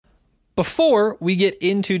Before we get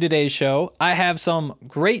into today's show, I have some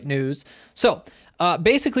great news. So,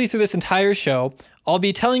 basically through this entire show, I'll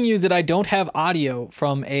be telling you that I don't have audio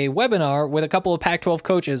from a webinar with a couple of Pac-12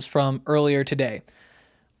 coaches from earlier today.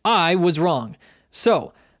 I was wrong.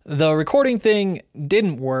 So, the recording thing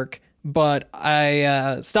didn't work, but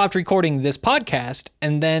I stopped recording this podcast,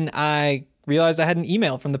 and then I realized I had an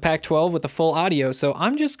email from the Pac-12 with the full audio, so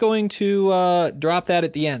I'm just going to drop that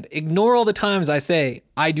at the end. Ignore all the times I say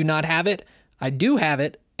I do not have it. I do have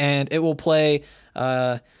it, and it will play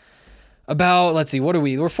about, let's see, what are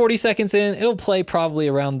we? We're 40 seconds in. It'll play probably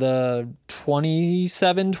around the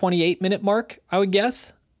 27, 28 minute mark, I would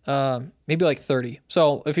guess. Maybe like 30.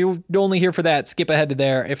 So if you're only here for that, skip ahead to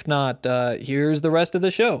there. If not, here's the rest of the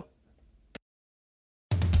show.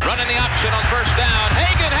 Running the option on first down.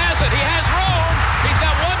 Hagan has it. He has room. He's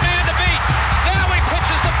got one man to beat. Now he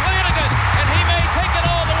pitches to Flanagan, and he may take it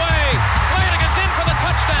all the way. Flanagan's in for the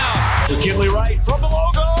touchdown. McKinley Wright from the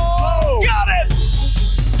logo. Oh, got it!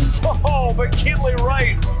 Oh, McKinley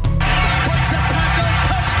Wright. Breaks a tackle.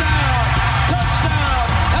 Touchdown. Touchdown.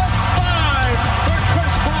 That's 5 for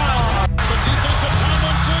Chris Brown. The defensive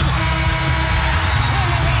Tomlinson.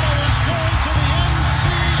 Colorado is going to the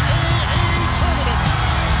NCAA tournament.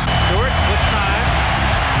 Stewart with time.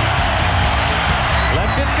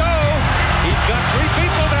 Lets it go. He's got 3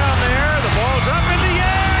 people down there. The ball's up in the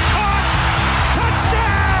air. Caught.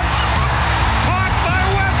 Touchdown. Caught by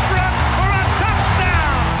Westbrook for a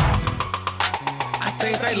touchdown. I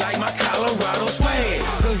think they like my Colorado swag,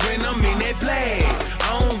 'cause when I'm in that play,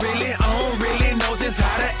 I don't really know just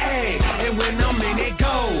how to act. And when I'm in it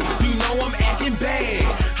go, you know I'm acting bad.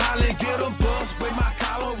 Holland get a bus with my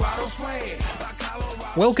Colorado swag.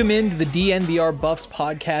 Welcome into the DNVR Buffs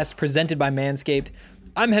podcast presented by Manscaped.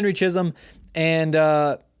 I'm Henry Chisholm, and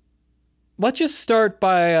let's just start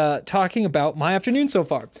by talking about my afternoon so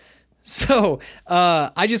far. So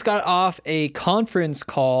I just got off a conference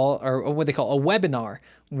call, or what they call a webinar,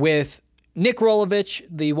 with Nick Rolovich,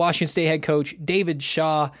 the Washington State head coach, David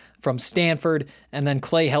Shaw from Stanford, and then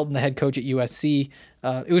Clay Helton, the head coach at USC.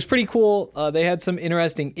 It was pretty cool. They had some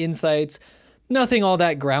interesting insights. Nothing all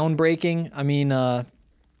that groundbreaking. I mean, I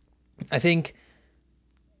think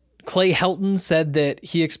Clay Helton said that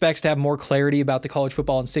he expects to have more clarity about the college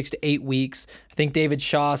football in 6 to 8 weeks. I think David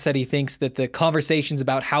Shaw said he thinks that the conversations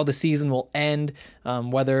about how the season will end,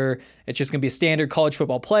 whether it's just going to be a standard college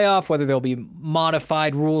football playoff, whether there'll be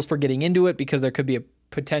modified rules for getting into it because there could be a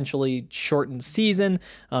potentially shortened season.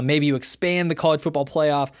 Maybe you expand the college football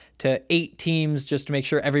playoff to 8 teams just to make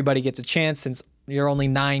sure everybody gets a chance, since you're only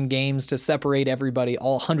 9 games to separate everybody,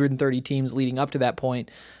 all 130 teams leading up to that point.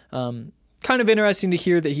 Kind of interesting to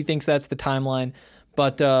hear that he thinks that's the timeline,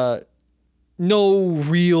 but no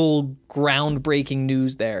real groundbreaking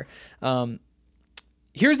news there.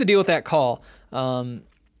 Here's the deal with that call.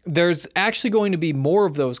 There's actually going to be more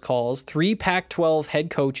of those calls, 3 Pac-12 head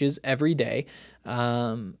coaches every day,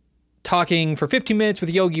 talking for 15 minutes with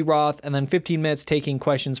Yogi Roth and then 15 minutes taking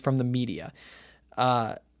questions from the media.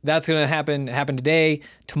 That's going to happen today.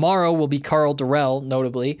 Tomorrow will be Carl Durrell,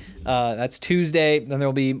 notably. That's Tuesday. Then there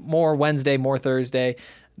will be more Wednesday, more Thursday.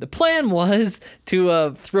 The plan was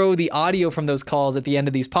to throw the audio from those calls at the end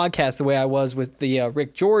of these podcasts the way I was with the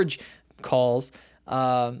Rick George calls.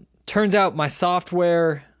 Turns out my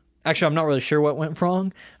software, actually, I'm not really sure what went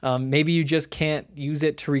wrong. Maybe you just can't use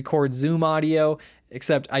it to record Zoom audio,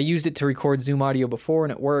 except I used it to record Zoom audio before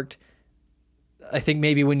and it worked. I think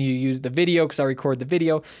maybe when you use the video, because I record the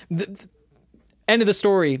video. End of the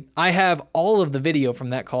story. I have all of the video from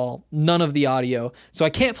that call, none of the audio. So I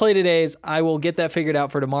can't play today's. I will get that figured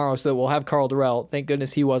out for tomorrow so that we'll have Carl Durrell. Thank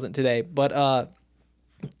goodness he wasn't today. But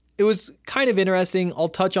it was kind of interesting. I'll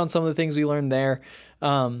touch on some of the things we learned there.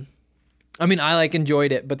 I mean, I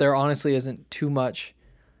enjoyed it, but there honestly isn't too much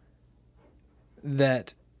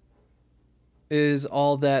that is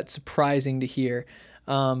all that surprising to hear.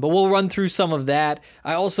 But we'll run through some of that.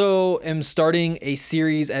 I also am starting a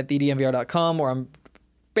series at thednvr.com where I'm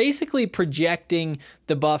basically projecting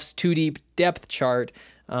the Buffs 2-deep depth chart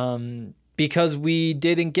because we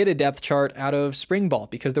didn't get a depth chart out of spring ball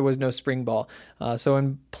because there was no spring ball. So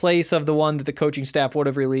in place of the one that the coaching staff would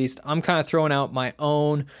have released, I'm kind of throwing out my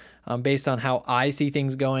own based on how I see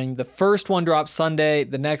things going. The first one drops Sunday.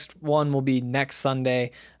 The next one will be next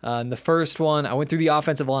Sunday. And the first one, I went through the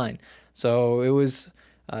offensive line. So it was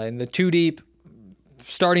in the 2-deep,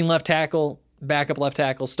 starting left tackle, backup left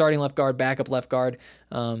tackle, starting left guard, backup left guard,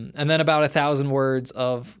 and then about 1,000 words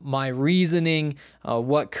of my reasoning,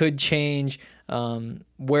 what could change,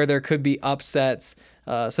 where there could be upsets,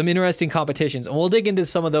 some interesting competitions, and we'll dig into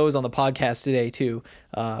some of those on the podcast today too.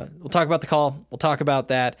 We'll talk about the call. We'll talk about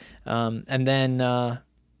that, and then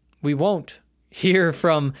we won't hear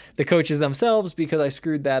from the coaches themselves because I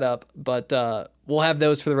screwed that up. But we'll have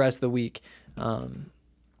those for the rest of the week. Kind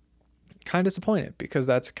of disappointed because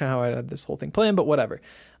that's kind of how I had this whole thing planned, but whatever.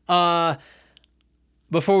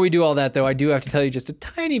 Before we do all that, though, I do have to tell you just a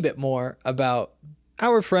tiny bit more about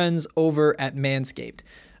our friends over at Manscaped.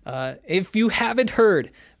 If you haven't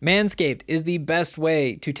heard, Manscaped is the best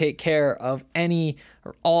way to take care of any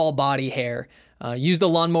or all body hair. Use the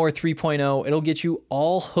Lawnmower 3.0. It'll get you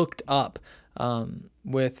all hooked up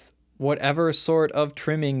with whatever sort of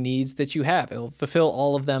trimming needs that you have. It'll fulfill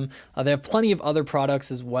all of them. They have plenty of other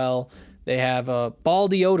products as well. They have ball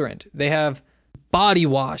deodorant. They have body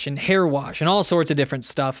wash and hair wash and all sorts of different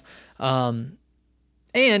stuff. And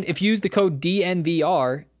if you use the code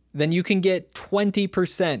DNVR, then you can get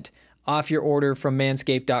 20% off your order from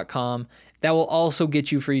manscaped.com. That will also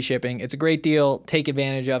get you free shipping. It's a great deal. Take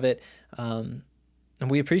advantage of it. And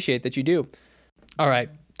we appreciate that you do. All right,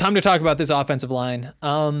 time to talk about this offensive line.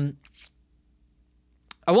 I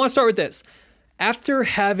want to start with this. After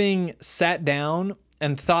having sat down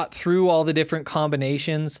and thought through all the different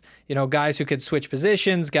combinations, guys who could switch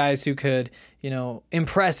positions, guys who could,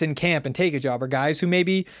 impress in camp and take a job, or guys who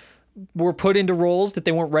maybe were put into roles that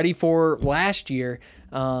they weren't ready for last year.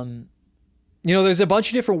 There's a bunch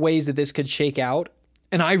of different ways that this could shake out,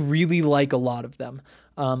 and I really like a lot of them.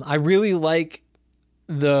 I really like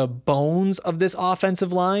the bones of this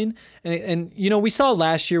offensive line. And we saw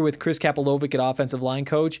last year with Chris Kapolovic at offensive line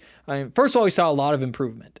coach. First of all, we saw a lot of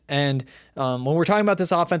improvement. And when we're talking about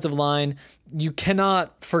this offensive line, you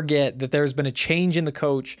cannot forget that there's been a change in the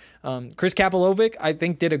coach. Chris Kapolovic, I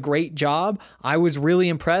think, did a great job. I was really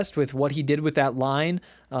impressed with what he did with that line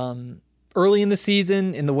early in the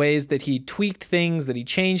season, in the ways that he tweaked things, that he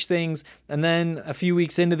changed things. And then a few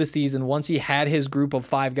weeks into the season, once he had his group of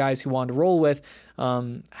 5 guys he wanted to roll with,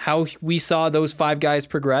 how we saw those 5 guys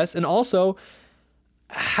progress, and also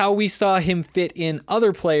how we saw him fit in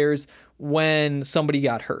other players when somebody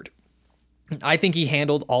got hurt. I think he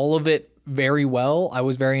handled all of it very well. I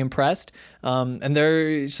was very impressed. And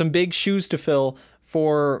there are some big shoes to fill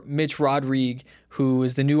for Mitch Rodrigue, who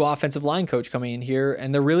is the new offensive line coach coming in here,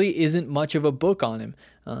 and there really isn't much of a book on him.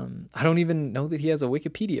 I don't even know that he has a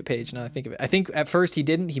Wikipedia page now I think of it. I think at first he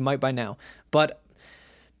didn't. He might by now. But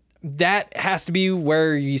that has to be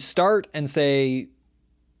where you start and say,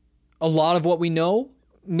 a lot of what we know,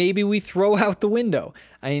 maybe we throw out the window.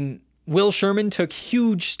 Will Sherman took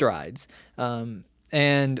huge strides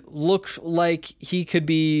and looked like he could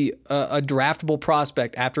be a draftable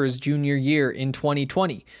prospect after his junior year in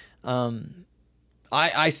 2020.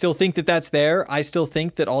 I still think that that's there. I still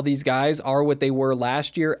think that all these guys are what they were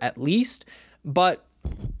last year at least, but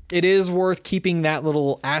it is worth keeping that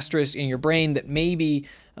little asterisk in your brain that maybe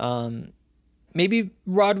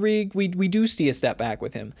Rodrigue, we do see a step back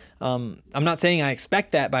with him. I'm not saying I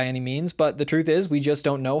expect that by any means, but the truth is we just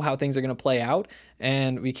don't know how things are going to play out,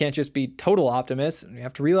 and we can't just be total optimists. We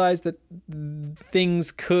have to realize that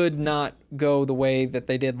things could not go the way that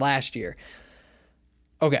they did last year.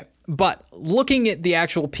 Okay, but looking at the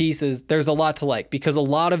actual pieces, there's a lot to like because a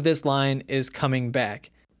lot of this line is coming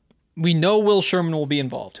back. We know Will Sherman will be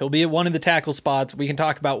involved. He'll be at one of the tackle spots. We can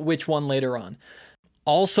talk about which one later on.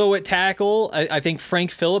 Also at tackle, I think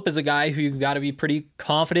Frank Phillip is a guy who you've got to be pretty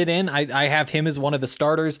confident in. I have him as one of the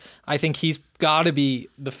starters. I think he's got to be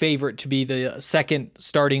the favorite to be the second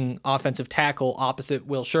starting offensive tackle opposite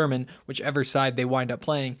Will Sherman, whichever side they wind up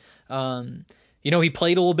playing. He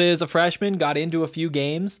played a little bit as a freshman, got into a few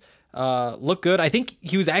games, looked good. I think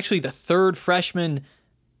he was actually the 3rd freshman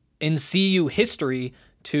in CU history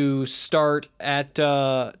to start at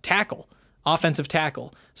tackle, offensive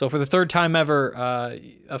tackle. So for the 3rd time ever,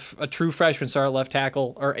 a true freshman started at left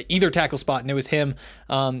tackle, or either tackle spot, and it was him.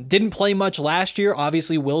 Didn't play much last year.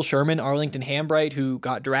 Obviously, Will Sherman, Arlington Hambright, who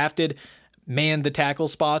got drafted, manned the tackle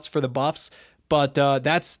spots for the Buffs. But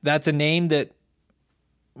that's a name that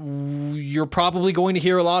you're probably going to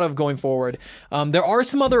hear a lot of going forward. There are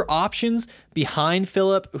some other options behind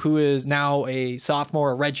Phillip, who is now a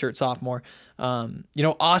sophomore, a redshirt sophomore.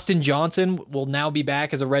 Austin Johnson will now be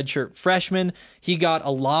back as a redshirt freshman. He got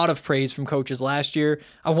a lot of praise from coaches last year.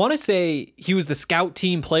 I want to say he was the scout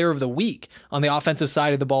team player of the week on the offensive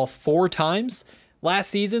side of the ball 4 times last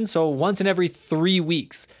season. So once in every 3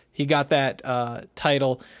 weeks, he got that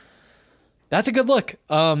title. That's a good look.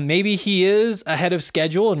 Maybe he is ahead of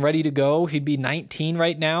schedule and ready to go. He'd be 19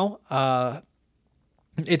 right now.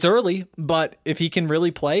 It's early, but if he can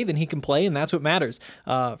really play, then he can play, and that's what matters.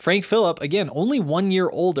 Frank Phillip, again, only 1 year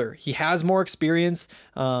older. He has more experience,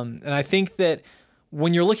 and I think that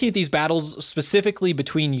when you're looking at these battles, specifically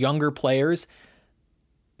between younger players,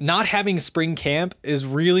 not having spring camp is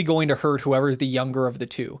really going to hurt whoever's the younger of the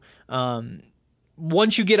two.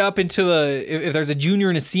 Once you get up into if there's a junior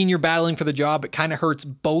and a senior battling for the job, it kind of hurts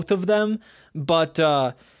both of them, but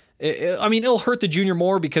it'll hurt the junior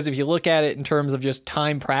more because if you look at it in terms of just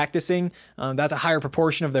time practicing, that's a higher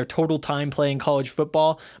proportion of their total time playing college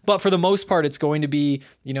football. But for the most part, it's going to be,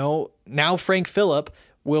 now Frank Phillip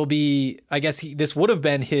will be, I guess this would have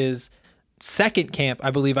been his second camp,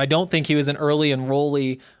 I believe. I don't think he was an early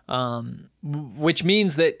enrollee, which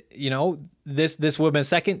means that, this would have been a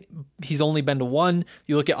second. He's only been to one.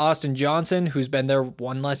 You look at Austin Johnson, who's been there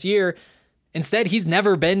one less year. Instead, he's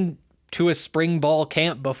never been to a spring ball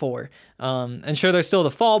camp before. And sure, there's still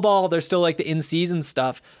the fall ball, there's still like the in-season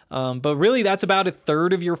stuff. But really that's about a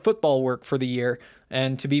third of your football work for the year.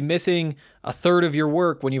 And to be missing a third of your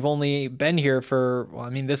work when you've only been here for,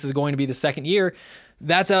 this is going to be the second year.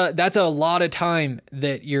 That's a lot of time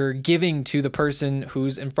that you're giving to the person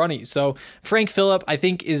who's in front of you. So Frank Phillip, I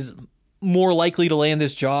think, is more likely to land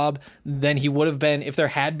this job than he would have been if there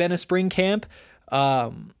had been a spring camp.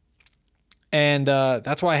 And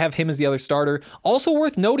that's why I have him as the other starter. Also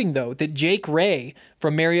worth noting, though, that Jake Ray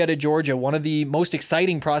from Marietta, Georgia, one of the most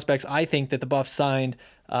exciting prospects I think that the Buffs signed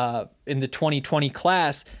in the 2020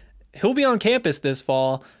 class, he'll be on campus this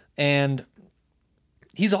fall, and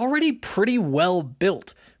he's already pretty well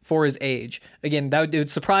built for his age. Again, it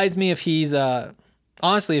would surprise me if he's,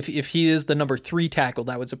 honestly, if he is the number 3 tackle,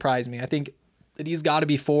 that would surprise me. I think that he's got to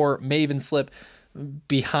be 4, may even slip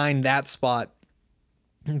behind that spot.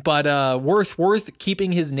 But worth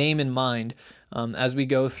keeping his name in mind as we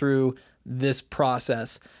go through this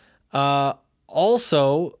process.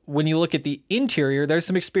 Also, when you look at the interior, there's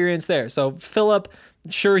some experience there. So Phillip,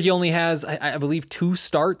 sure, he only has, I believe, 2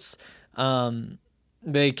 starts.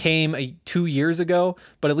 They came 2 years ago,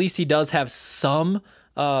 but at least he does have some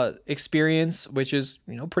experience, which is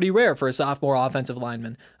pretty rare for a sophomore offensive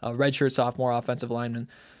lineman, a redshirt sophomore offensive lineman.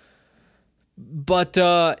 But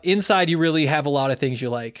inside, you really have a lot of things you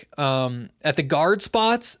like. At the guard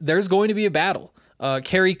spots, there's going to be a battle.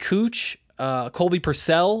 Kerry Cooch, Colby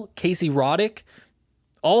Purcell, Casey Roddick,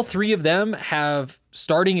 all 3 of them have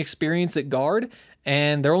starting experience at guard,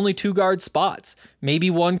 and they're only 2 guard spots.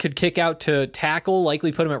 Maybe one could kick out to tackle,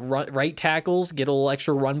 likely put him at right tackles, get a little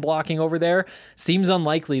extra run blocking over there. Seems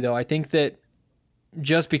unlikely, though. I think that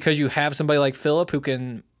just because you have somebody like Phillip who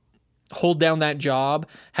can hold down that job,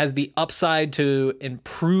 has the upside to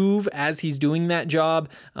improve as he's doing that job,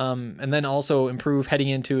 and then also improve heading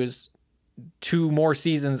into his 2 more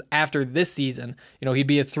seasons after this season. He'd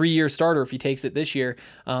be a 3-year starter if he takes it this year.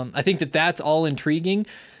 I think that that's all intriguing.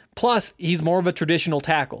 Plus, he's more of a traditional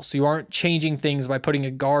tackle, so you aren't changing things by putting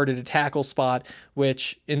a guard at a tackle spot,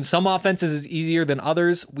 which in some offenses is easier than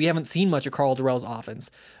others. We haven't seen much of Carl Durrell's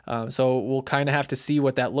offense, so we'll kind of have to see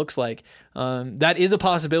what that looks like. That is a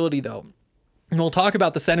possibility, though. And we'll talk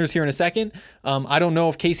about the centers here in a second. I don't know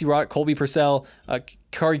if Casey Rock, Colby Purcell,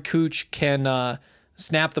 Kerry Cooch can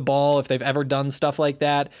snap the ball, if they've ever done stuff like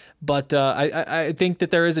that, but I think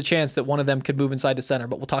that there is a chance that one of them could move inside to center,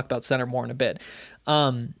 but we'll talk about center more in a bit.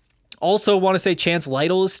 Also want to say Chance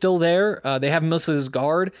Lytle is still there. They have him listed as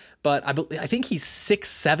guard, but I think he's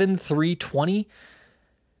 6'7", 320.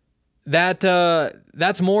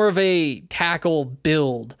 That's more of a tackle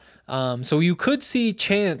build. So you could see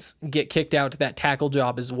Chance get kicked out to that tackle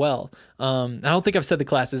job as well. I don't think I've said the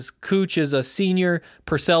classes. Cooch is a senior,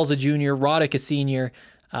 Purcell's a junior, Roddick a senior,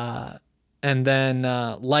 and then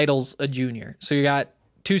Lytle's a junior. So you got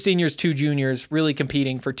 2 seniors, 2 juniors really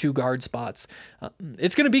competing for 2 guard spots.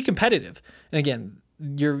 It's going to be competitive. And again,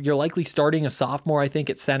 you're likely starting a sophomore, I think,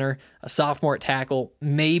 at center, a sophomore at tackle.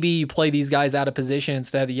 Maybe you play these guys out of position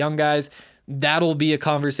instead of the young guys. That'll be a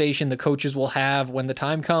conversation the coaches will have when the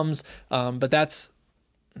time comes. But that's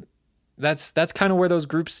kind of where those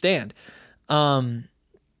groups stand.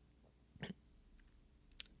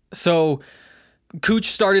 So Cooch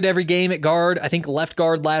started every game at guard. I think left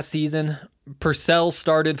guard last season. Purcell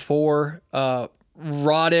started 4.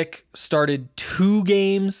 Roddick started 2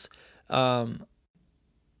 games.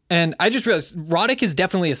 And I just realized Roddick is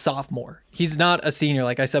definitely a sophomore. He's not a senior,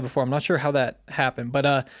 like I said before. I'm not sure how that happened,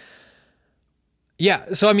 but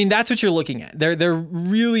yeah. So I mean, that's what you're looking at. They're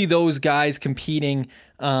really those guys competing.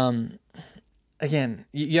 Again,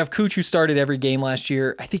 you have Cooch, who started every game last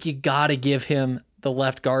year. I think you got to give him the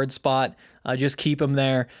left guard spot. Just keep him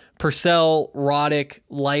there. Purcell, Roddick,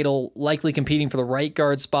 Lytle likely competing for the right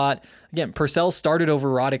guard spot. Again, Purcell started over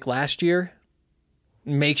Roddick last year.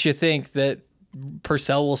 Makes you think that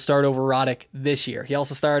Purcell will start over Roddick this year. He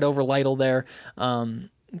also started over Lytle there.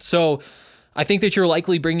 So I think that you're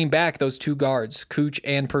likely bringing back those two guards, Cooch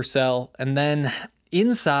and Purcell. And then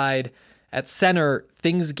inside at center,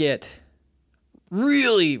 things get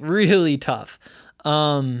really, really tough.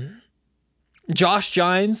 Josh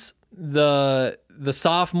Gines, the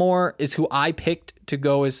sophomore, is who I picked to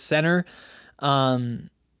go as center.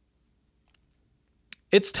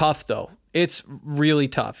 It's tough, though. It's really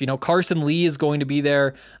tough. You know, Carson Lee is going to be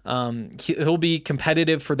there. He'll be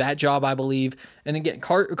competitive for that job, I believe. And again,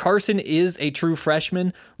 Carson is a true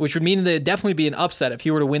freshman, which would mean that it'd definitely be an upset if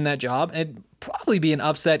he were to win that job. And it'd probably be an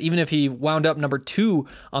upset even if he wound up number 2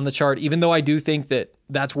 on the chart, even though I do think that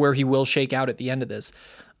that's where he will shake out at the end of this.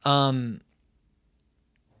 You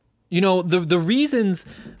know, the reasons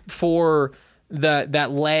for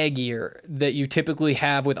that lag year that you typically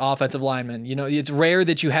have with offensive linemen, you know, it's rare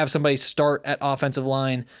that you have somebody start at offensive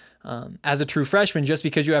line as a true freshman just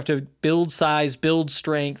because you have to build size, build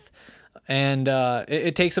strength, and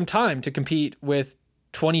it takes some time to compete with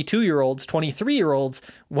 22-year-olds, 23-year-olds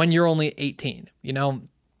when you're only 18. You know,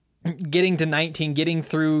 getting to 19, getting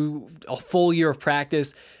through a full year of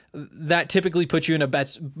practice, that typically puts you in a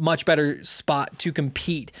much better spot to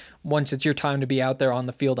compete once it's your time to be out there on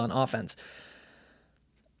the field on offense.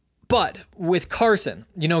 But with Carson,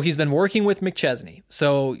 you know, he's been working with McChesney.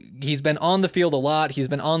 So he's been on the field a lot. He's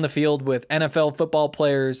been on the field with NFL football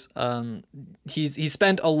players. He's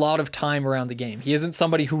spent a lot of time around the game. He isn't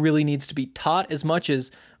somebody who really needs to be taught as much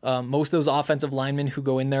as most of those offensive linemen who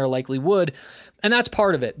go in there likely would. And that's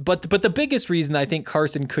part of it. But the biggest reason I think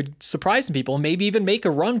Carson could surprise some people, maybe even make a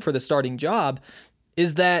run for the starting job,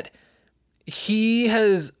 is that he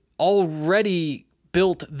has already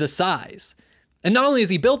built the size. And not only has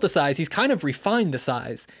he built the size, he's kind of refined the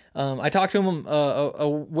size. I talked to him a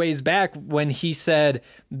ways back when he said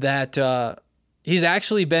that he's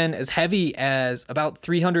actually been as heavy as about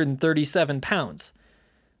 337 pounds,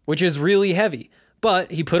 which is really heavy. But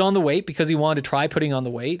he put on the weight because he wanted to try putting on the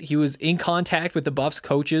weight. He was in contact with the Buffs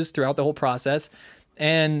coaches throughout the whole process,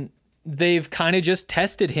 and they've kind of just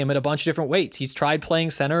tested him at a bunch of different weights. He's tried playing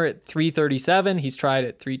center at 337. He's tried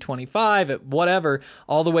at 325, at whatever,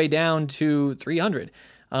 all the way down to 300.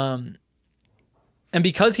 And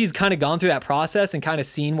because he's kind of gone through that process and kind of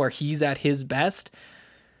seen where he's at his best,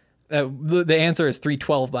 the answer is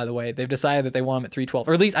 312, by the way. They've decided that they want him at 312.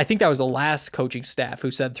 Or at least I think that was the last coaching staff who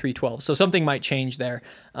said 312. So something might change there.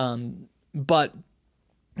 But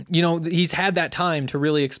you know, he's had that time to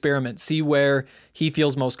really experiment, see where he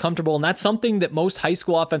feels most comfortable. And that's something that most high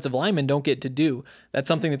school offensive linemen don't get to do. That's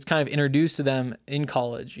something that's kind of introduced to them in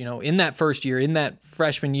college, you know, in that first year, in that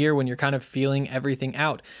freshman year when you're kind of feeling everything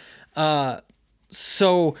out.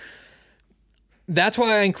 So that's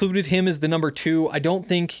why I included him as the number 2. I don't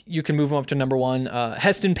think you can move him up to number 1.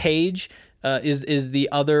 Heston Page is the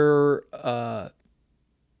other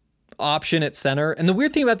option at center. And the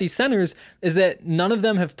weird thing about these centers is that none of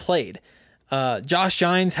them have played. Josh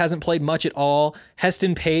Gines hasn't played much at all.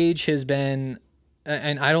 Heston Page has been,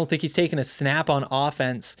 and I don't think he's taken a snap on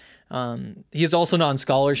offense. He is also not on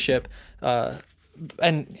scholarship.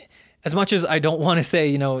 And as much as I don't want to say,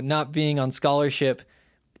 you know, not being on scholarship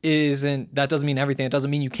that doesn't mean everything. It doesn't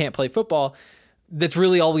mean you can't play football. That's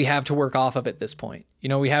really all we have to work off of at this point. You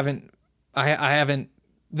know, they haven't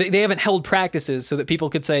held practices so that people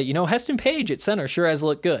could say, you know, Heston Page at center sure has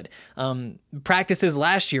looked good. Practices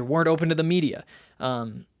last year weren't open to the media,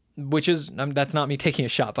 which is, that's not me taking a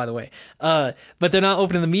shot, by the way. But they're not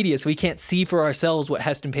open to the media, so we can't see for ourselves what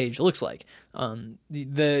Heston Page looks like.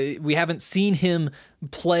 We haven't seen him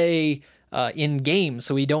play in games,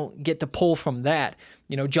 so we don't get to pull from that.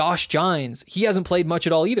 You know, Josh Gines, he hasn't played much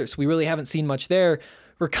at all either, so we really haven't seen much there.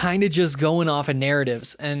 We're kind of just going off of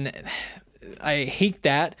narratives, and I hate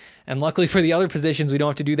that. And luckily for the other positions, we don't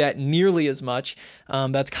have to do that nearly as much.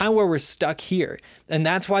 That's kind of where we're stuck here. And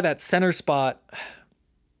that's why that center spot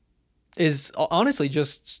is honestly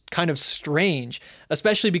just kind of strange,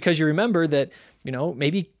 especially because you remember that, you know,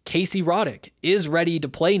 maybe Casey Roddick is ready to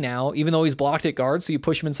play now, even though he's blocked at guard, so you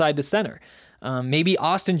push him inside to center. Maybe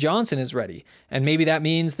Austin Johnson is ready, and maybe that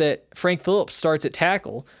means that Frank Phillips starts at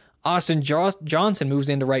tackle, Austin Johnson moves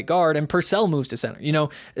into right guard, and Purcell moves to center. You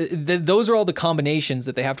know, those are all the combinations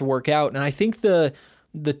that they have to work out, and I think the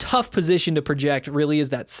tough position to project really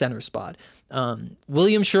is that center spot.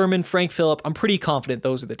 William Sherman, Frank Phillip, I'm pretty confident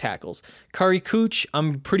those are the tackles. Kari Cooch,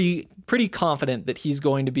 I'm pretty confident that he's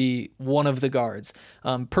going to be one of the guards.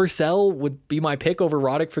 Purcell would be my pick over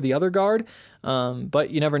Roddick for the other guard,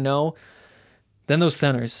 but you never know. Then those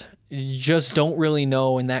centers, you just don't really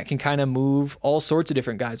know, and that can kind of move all sorts of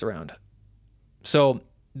different guys around. So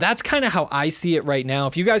that's kind of how I see it right now.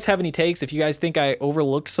 If you guys have any takes, if you guys think I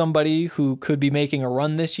overlooked somebody who could be making a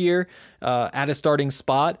run this year at a starting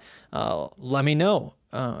spot, let me know.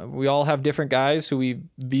 We all have different guys who we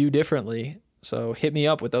view differently, so hit me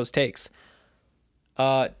up with those takes.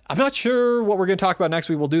 I'm not sure what we're going to talk about next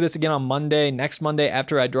week. We'll do this again on Monday, next Monday,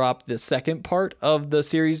 after I drop the second part of the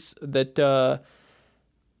series that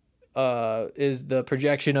is the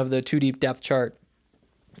projection of the 2 deep depth chart.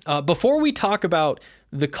 Before we talk about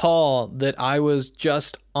the call that I was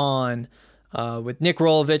just on with Nick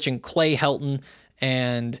Rolovich and Clay Helton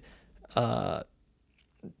and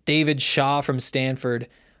David Shaw from Stanford.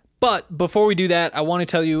 But before we do that, I want to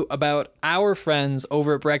tell you about our friends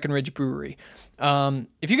over at Breckenridge Brewery.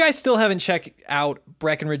 If you guys still haven't checked out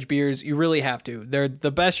Breckenridge beers, you really have to. They're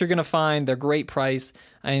the best you're going to find. They're great price.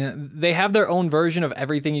 I mean, they have their own version of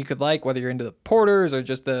everything you could like, whether you're into the porters or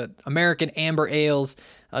just the American amber ales.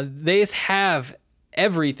 They just have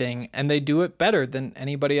everything, and they do it better than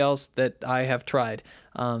anybody else that I have tried.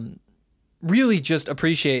 Really just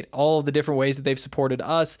appreciate all of the different ways that they've supported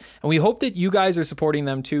us, and we hope that you guys are supporting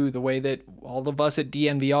them too, the way that all of us at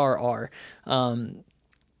DNVR are.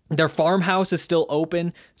 Their farmhouse is still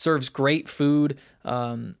open, serves great food.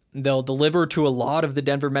 They'll deliver to a lot of the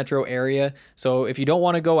Denver metro area. So if you don't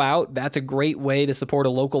want to go out, that's a great way to support a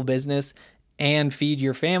local business and feed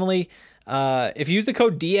your family. If you use the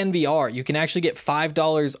code DNVR, you can actually get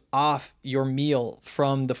 $5 off your meal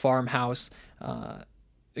from the farmhouse.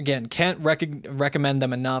 Again, can't recommend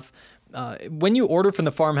them enough. When you order from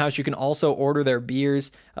the farmhouse, you can also order their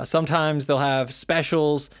beers. Sometimes they'll have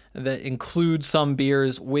specials that include some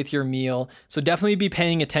beers with your meal. So definitely be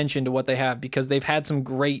paying attention to what they have, because they've had some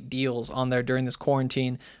great deals on there during this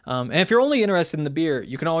quarantine. And if you're only interested in the beer,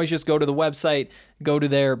 you can always just go to the website, go to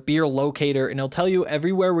their beer locator, and it'll tell you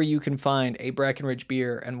everywhere where you can find a Breckenridge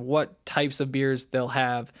beer and what types of beers they'll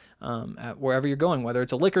have at wherever you're going, whether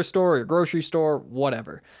it's a liquor store or a grocery store,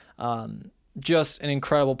 whatever. Just an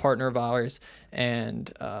incredible partner of ours,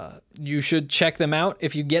 and you should check them out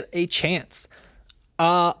if you get a chance.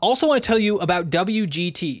 Also want to tell you about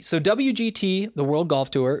WGT. So WGT, the World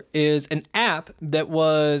Golf Tour, is an app that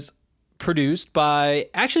was produced by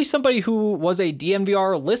actually somebody who was a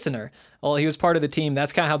DNVR listener. Well, he was part of the team.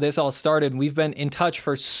 That's kind of how this all started. We've been in touch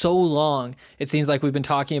for so long. It seems like we've been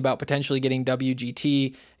talking about potentially getting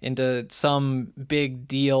WGT into some big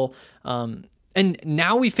deal. And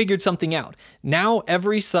now we figured something out. Now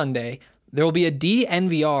every Sunday, there will be a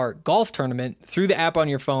DNVR golf tournament through the app on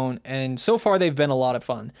your phone, and so far they've been a lot of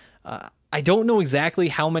fun. I don't know exactly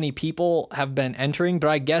how many people have been entering, but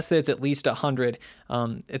I guess that it's at least 100.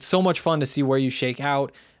 It's so much fun to see where you shake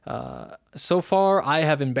out. So far, I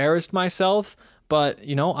have embarrassed myself, but,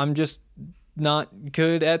 I'm just not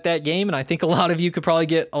good at that game, and I think a lot of you could probably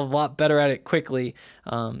get a lot better at it quickly,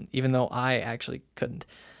 even though I actually couldn't.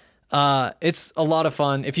 It's a lot of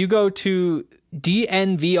fun. If you go to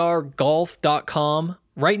dnvrgolf.com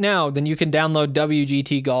right now, then you can download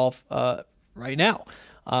WGT Golf right now.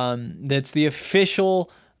 That's the official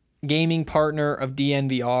gaming partner of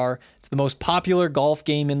DNVR. It's the most popular golf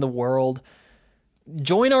game in the world.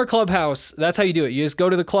 Join our clubhouse. That's how you do it. You just go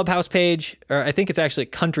to the clubhouse page, or I think it's actually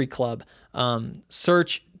Country Club.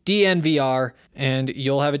 Search DNVR, and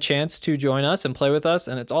you'll have a chance to join us and play with us,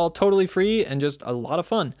 and it's all totally free and just a lot of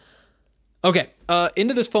fun. Okay,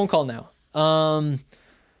 into this phone call now. I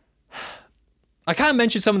kind of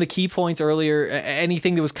mentioned some of the key points earlier,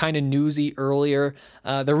 anything that was kind of newsy earlier.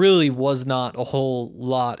 There really was not a whole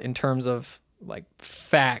lot in terms of like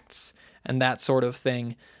facts and that sort of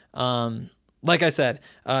thing. Like I said,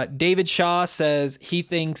 David Shaw says he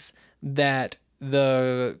thinks that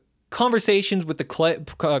the conversations with the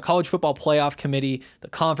college football playoff committee, the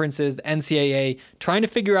conferences, the NCAA, trying to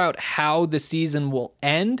figure out how the season will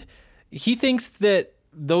end, he thinks that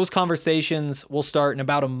those conversations will start in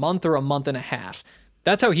about a month or a month and a half.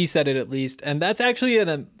 That's how he said it, at least. And that's actually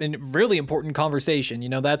a really important conversation.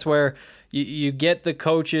 That's where you get the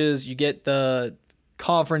coaches, you get the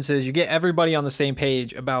conferences, you get everybody on the same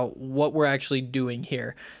page about what we're actually doing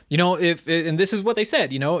here. And this is what they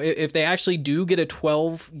said, if they actually do get a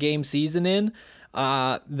 12-game season in,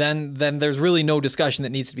 then there's really no discussion that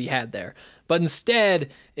needs to be had there. But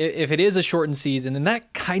instead, if it is a shortened season, and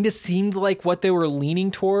that kind of seemed like what they were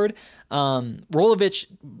leaning toward, Rolovich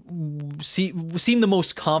seemed the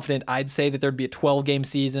most confident, I'd say, that there'd be a 12-game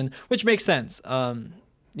season, which makes sense.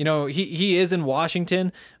 He is in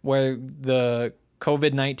Washington, where the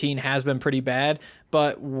COVID-19 has been pretty bad,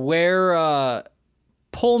 but where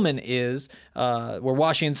Pullman is, where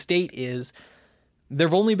Washington State is,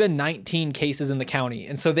 there've only been 19 cases in the county.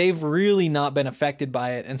 And so they've really not been affected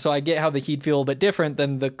by it. And so I get how the Heat feel a bit different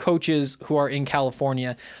than the coaches who are in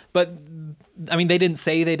California. But I mean, they didn't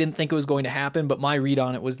say they didn't think it was going to happen, but my read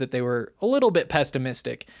on it was that they were a little bit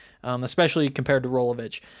pessimistic, especially compared to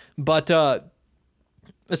Rolovich. But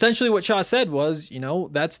essentially what Shaw said was,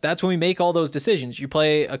 that's when we make all those decisions. You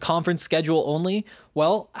play a conference schedule only.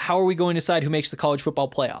 Well, how are we going to decide who makes the college football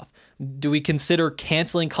playoff? Do we consider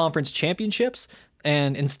canceling conference championships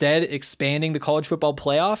and instead expanding the college football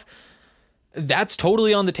playoff? That's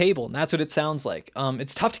totally on the table, and that's what it sounds like.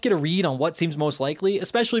 It's tough to get a read on what seems most likely,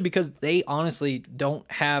 especially because they honestly don't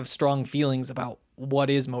have strong feelings about what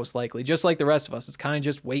is most likely. Just like the rest of us, it's kind of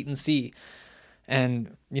just wait and see.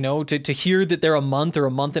 And, to hear that they're a month or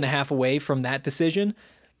a month and a half away from that decision,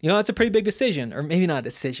 that's a pretty big decision. Or maybe not a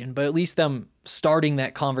decision, but at least them starting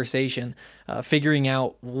that conversation, figuring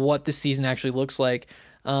out what the season actually looks like.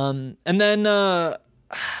 And then I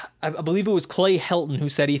believe it was Clay Helton who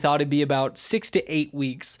said he thought it'd be about 6 to 8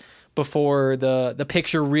 weeks before the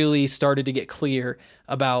picture really started to get clear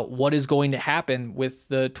about what is going to happen with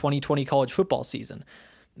the 2020 college football season.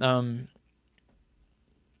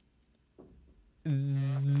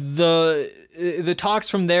 The talks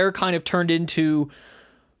from there kind of turned into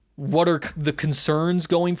what are the concerns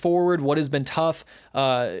going forward, what has been tough.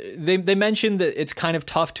 They mentioned that it's kind of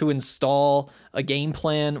tough to install a game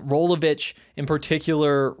plan. Rolovich in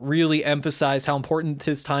particular really emphasized how important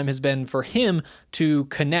this time has been for him to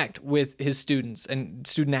connect with his students and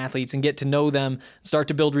student athletes and get to know them, start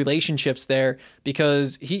to build relationships there,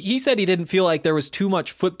 because he said he didn't feel like there was too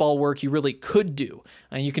much football work you really could do.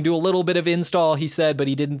 And you can do a little bit of install, he said, but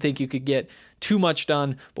he didn't think you could get too much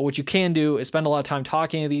done. But what you can do is spend a lot of time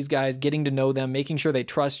talking to these guys, getting to know them, making sure they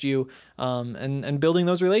trust you, and building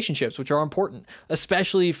those relationships, which are important,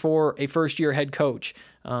 especially for a first-year head coach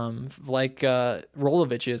like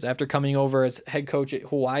Rolovich is after coming over as head coach at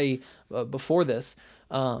Hawaii before this.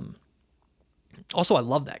 Also, I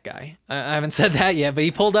love that guy. I haven't said that yet, but he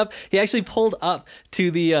actually pulled up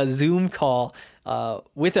to the Zoom call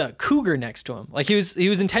with a cougar next to him. Like he was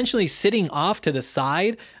intentionally sitting off to the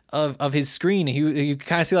side of his screen. You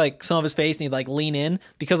kind of see like some of his face, and he'd like lean in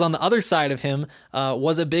because on the other side of him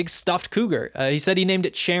was a big stuffed cougar. He said he named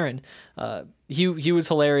it Sharon. He was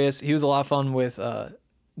hilarious. He was a lot of fun with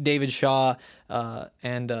David Shaw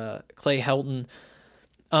and Clay Helton.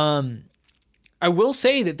 I will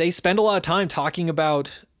say that they spend a lot of time talking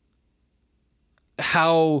about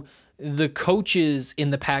how the coaches in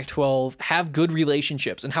the Pac-12 have good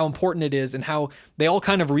relationships and how important it is, and how they all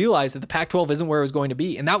kind of realize that the Pac-12 isn't where it was going to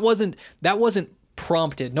be. And that wasn't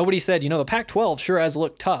prompted. Nobody said, the Pac-12 sure has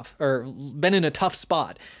looked tough or been in a tough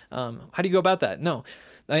spot. How do you go about that? No.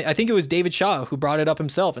 I think it was David Shaw who brought it up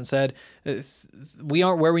himself and said, we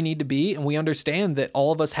aren't where we need to be, and we understand that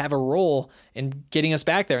all of us have a role in getting us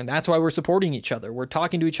back there, and that's why we're supporting each other. We're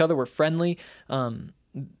talking to each other. We're friendly.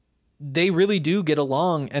 They really do get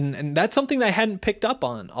along, and that's something that I hadn't picked up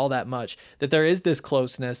on all that much, that there is this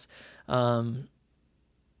closeness. I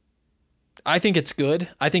think it's good.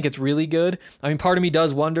 I think it's really good. I mean, part of me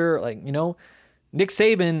does wonder, Nick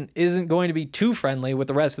Saban isn't going to be too friendly with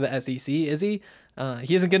the rest of the SEC, is he?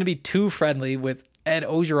 He isn't going to be too friendly with Ed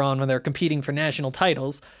Ogeron when they're competing for national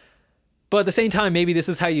titles. But at the same time, maybe this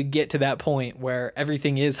is how you get to that point where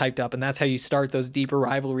everything is hyped up, and that's how you start those deeper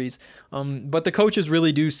rivalries. But the coaches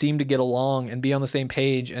really do seem to get along and be on the same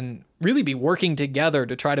page and really be working together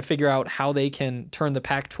to try to figure out how they can turn the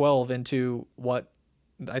Pac-12 into what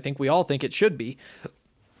I think we all think it should be.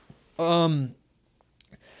 I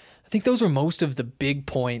think those were most of the big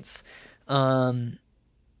points.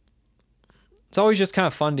 It's always just kind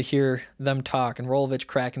of fun to hear them talk and Rolovich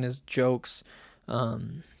cracking his jokes.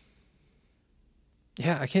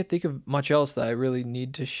 Yeah, I can't think of much else that I really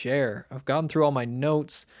need to share. I've gone through all my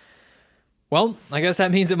notes. Well, I guess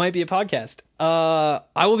that means it might be a podcast.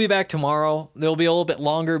 I will be back tomorrow. They'll be a little bit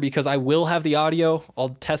longer because I will have the audio.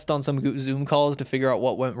 I'll test on some Zoom calls to figure out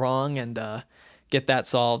what went wrong and get that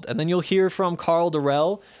solved. And then you'll hear from Carl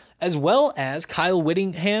Durrell as well as Kyle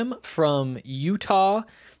Whittingham from Utah,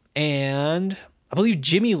 and I believe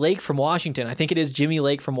Jimmy Lake from Washington. I think it is Jimmy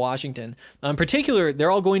Lake from Washington. In particular,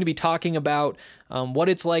 they're all going to be talking about what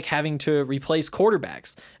it's like having to replace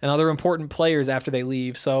quarterbacks and other important players after they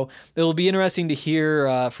leave. So it'll be interesting to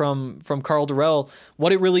hear from Carl Durrell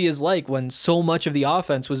what it really is like when so much of the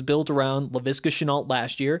offense was built around Laviska Shenault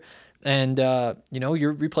last year. And,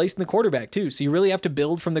 you're replacing the quarterback too. So you really have to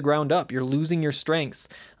build from the ground up. You're losing your strengths.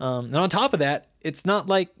 And on top of that, it's not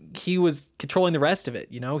like he was controlling the rest of it.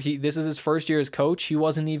 This is his first year as coach. He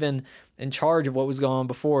wasn't even in charge of what was going on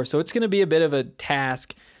before. So it's going to be a bit of a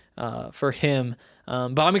task for him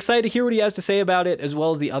But I'm excited to hear what he has to say about it, as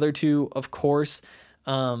well as the other two, of course.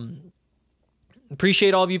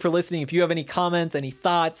 Appreciate all of you for listening. If you have any comments, any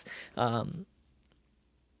thoughts, all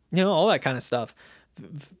that kind of stuff,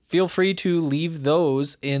 feel free to leave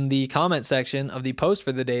those in the comment section of the post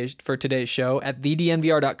for today's show at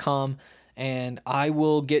thednvr.com. And I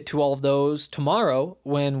will get to all of those tomorrow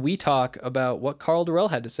when we talk about what Carl Durrell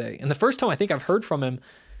had to say. And the first time I think I've heard from him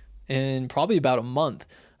in probably about a month.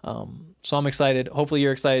 So I'm excited. Hopefully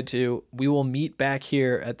you're excited too. We will meet back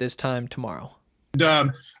here at this time tomorrow.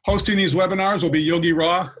 Hosting these webinars will be Yogi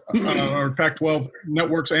Roth, our Pac-12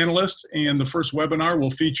 Networks analyst, and the first webinar will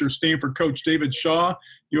feature Stanford coach David Shaw,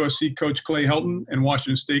 USC coach Clay Helton, and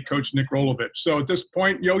Washington State coach Nick Rolovich. So at this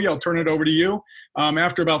point, Yogi, I'll turn it over to you.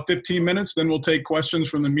 After about 15 minutes, then we'll take questions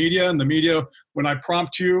from the media. And the media, when I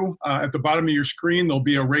prompt you at the bottom of your screen, there'll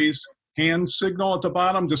be a raise hand signal at the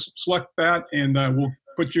bottom. Just select that, and we'll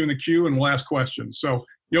put you in the queue, and we'll ask questions. So,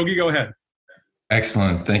 Yogi, go ahead.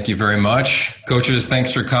 Excellent. Thank you very much. Coaches,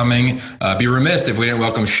 thanks for coming. Be remiss if we didn't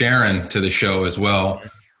welcome Sharon to the show as well.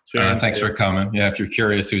 Thanks for coming. Yeah, if you're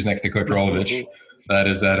curious who's next to Coach Rolovich, that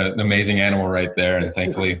is an amazing animal right there. And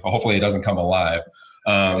hopefully it doesn't come alive.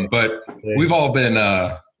 But we've all been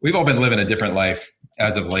living a different life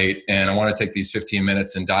as of late. And I want to take these 15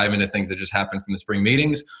 minutes and dive into things that just happened from the spring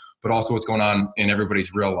meetings, but also what's going on in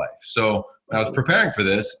everybody's real life. So when I was preparing for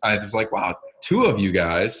this, I was like, wow, two of you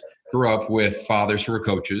guys grew up with fathers who were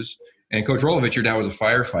coaches, and Coach Rolovich, your dad was a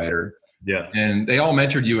firefighter. Yeah. And they all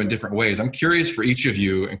mentored you in different ways. I'm curious for each of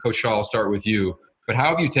you, and Coach Shaw, I'll start with you, but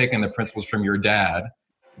how have you taken the principles from your dad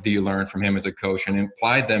that you learned from him as a coach and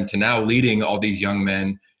applied them to now leading all these young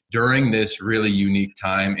men during this really unique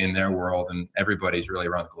time in their world, and everybody's really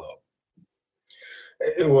around the globe?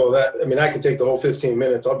 Well, I could take the whole 15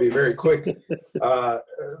 minutes. I'll be very quick.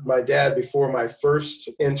 My dad, before my first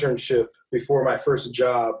internship, before my first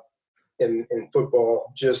job in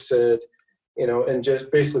football, just said, and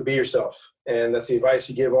just basically be yourself. And that's the advice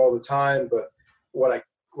he gave all the time. But what I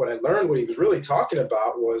learned, what he was really talking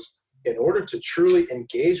about was, in order to truly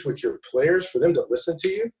engage with your players, for them to listen to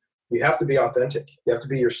you, you have to be authentic. You have to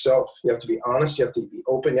be yourself. You have to be honest. You have to be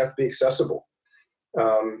open. You have to be accessible.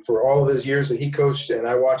 For all of his years that he coached, and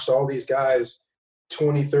I watched all these guys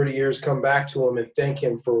 20, 30 years come back to him and thank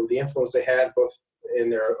him for the influence they had both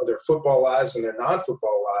in their football lives and their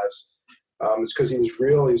non-football lives. It's because he was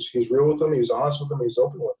real. He was real with them. He was honest with them. He was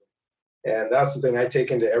open with them. And that's the thing I take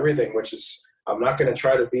into everything, which is I'm not going to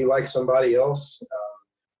try to be like somebody else,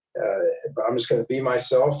 but I'm just going to be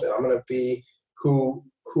myself, and I'm going to be who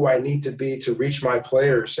I need to be to reach my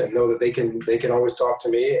players and know that they can always talk to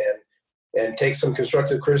me and take some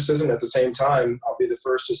constructive criticism. At the same time, I'll be the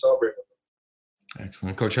first to celebrate with them.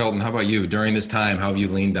 Excellent. Coach Helton, how about you? During this time, how have you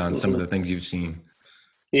leaned on some of the things you've seen?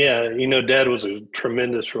 Yeah, Dad was a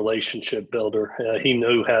tremendous relationship builder. He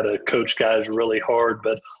knew how to coach guys really hard,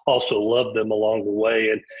 but also loved them along the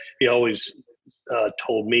way. And he always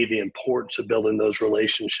told me the importance of building those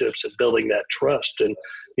relationships and building that trust. And,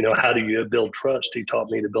 how do you build trust? He taught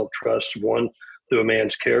me to build trust, one, through a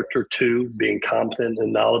man's character, two, being competent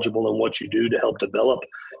and knowledgeable in what you do to help develop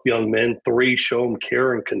young men, three, show them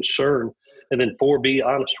care and concern, and then four, be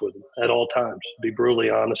honest with them at all times. Be brutally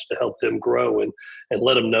honest to help them grow and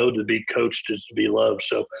let them know to be coached is to be loved.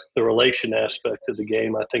 So the relation aspect of the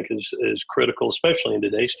game, I think, is critical, especially in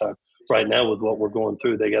today's time. Right now with what we're going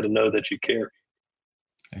through, they got to know that you care.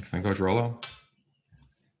 Excellent. Coach Rollo?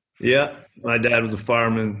 Yeah, my dad was a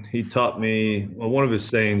fireman. He taught me, one of his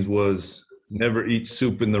sayings was, never eat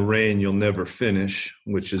soup in the rain, you'll never finish,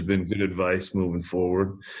 which has been good advice moving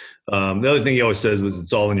forward. The other thing he always says was,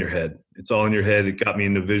 it's all in your head. It's all in your head. It got me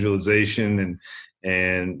into visualization,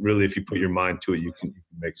 and really, if you put your mind to it, you can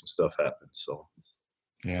make some stuff happen. So.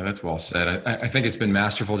 Yeah, that's well said. I think it's been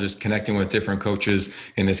masterful just connecting with different coaches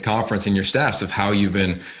in this conference and your staffs of how you've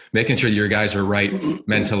been making sure your guys are right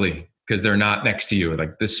mentally, because they're not next to you.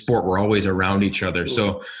 Like this sport, we're always around each other.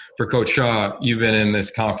 So for Coach Shaw, you've been in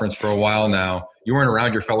this conference for a while now. You weren't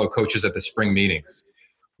around your fellow coaches at the spring meetings.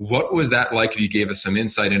 What was that like if you gave us some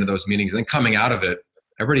insight into those meetings? And then coming out of it,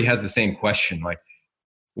 everybody has the same question, like,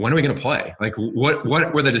 when are we going to play? Like,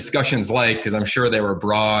 what were the discussions like? Because I'm sure they were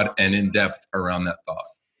broad and in-depth around that thought.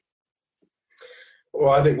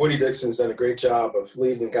 Well, I think Woody Dixon's done a great job of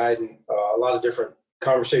leading and guiding a lot of different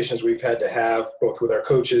conversations we've had to have, both with our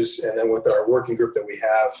coaches and then with our working group that we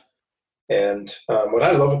have. And what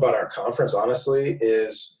I love about our conference, honestly,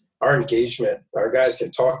 is our engagement. Our guys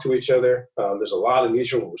can talk to each other. There's a lot of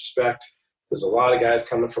mutual respect. There's a lot of guys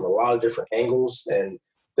coming from a lot of different angles and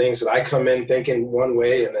things that I come in thinking one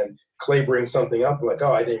way, and then Clay brings something up. I'm like,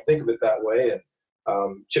 oh, I didn't think of it that way. And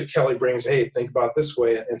Chip Kelly brings, hey, think about it this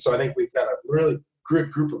way. And so I think we've got a really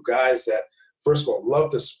good group of guys that, first of all,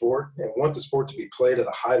 love the sport and want the sport to be played at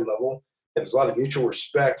a high level. And there's a lot of mutual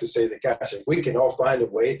respect to say that, gosh, if we can all find a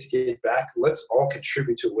way to get back, let's all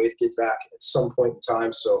contribute to a way to get back at some point in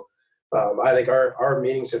time. So I think our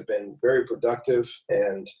meetings have been very productive,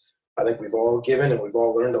 and I think we've all given and we've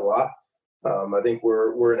all learned a lot. I think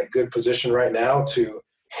we're in a good position right now to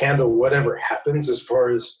handle whatever happens as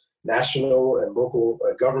far as national and local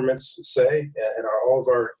governments say, and all of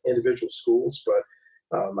our individual schools.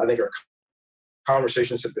 But I think our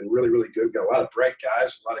conversations have been really, really good. We've got a lot of bright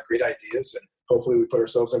guys, a lot of great ideas, and hopefully we put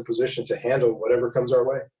ourselves in position to handle whatever comes our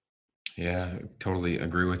way. Yeah, totally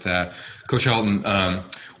agree with that. Coach Helton,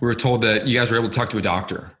 we were told that you guys were able to talk to a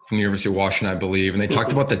doctor from the University of Washington, I believe, and they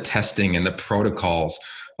talked about the testing and the protocols,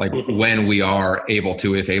 like when we are able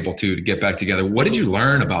to, if able to get back together. What did you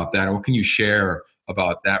learn about that? And what can you share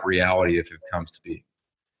about that reality if it comes to be?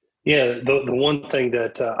 Yeah, the one thing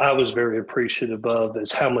that I was very appreciative of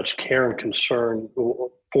is how much care and concern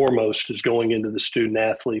foremost is going into the student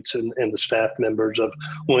athletes and the staff members of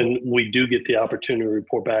when we do get the opportunity to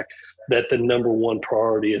report back, that the number one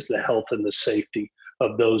priority is the health and the safety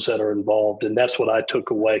of those that are involved. And that's what I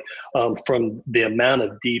took away from the amount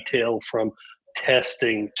of detail, from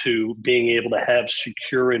testing to being able to have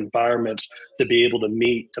secure environments to be able to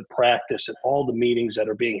meet, to practice, and all the meetings that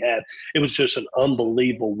are being had. It was just an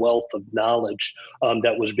unbelievable wealth of knowledge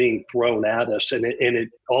that was being thrown at us. And it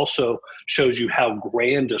also shows you how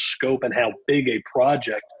grand a scope and how big a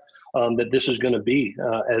project that this is going to be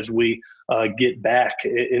as we get back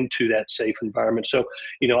into that safe environment. So,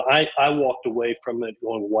 I walked away from it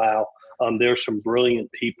going, wow. There are some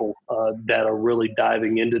brilliant people that are really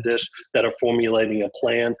diving into this, that are formulating a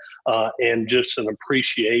plan, and just an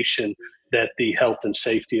appreciation that the health and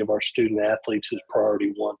safety of our student athletes is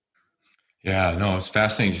priority one. Yeah, no, it's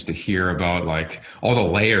fascinating just to hear about like all the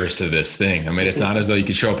layers to this thing. I mean, it's not as though you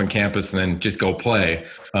could show up on campus and then just go play.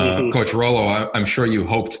 Coach Rollo, I'm sure you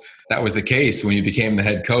hoped that was the case when you became the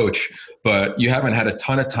head coach, but you haven't had a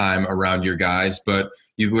ton of time around your guys, but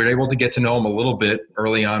you were able to get to know them a little bit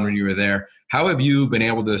early on when you were there. How have you been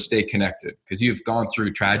able to stay connected? Because you've gone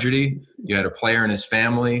through tragedy. You had a player and his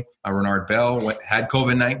family, Renard Bell, had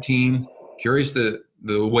COVID-19. Curious the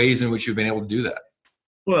ways in which you've been able to do that.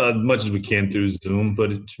 Well, as much as we can through Zoom,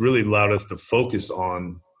 but it's really allowed us to focus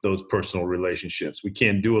on those personal relationships. We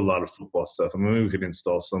can't do a lot of football stuff. I mean, we could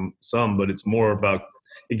install some, but it's more about,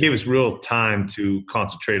 it gave us real time to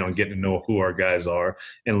concentrate on getting to know who our guys are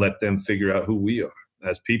and let them figure out who we are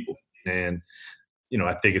as people. And,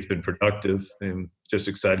 I think it's been productive, and just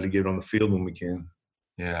excited to get on the field when we can.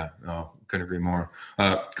 Yeah, no, couldn't agree more.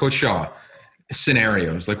 Coach Shaw,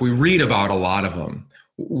 scenarios, like we read about a lot of them.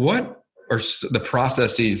 What are the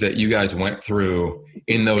processes that you guys went through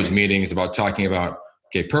in those meetings about talking about,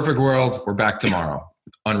 okay, perfect world, we're back tomorrow,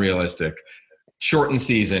 unrealistic, shortened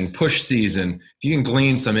season, push season? If you can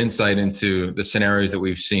glean some insight into the scenarios that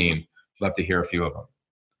we've seen, I'd love to hear a few of them.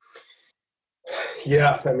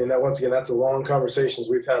 Yeah, I mean, once again, that's a long conversations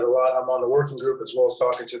we've had a lot. I'm on the working group as well as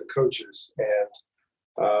talking to the coaches,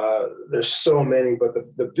 and there's so many, but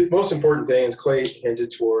the most important thing is Clay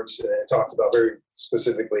hinted towards and talked about very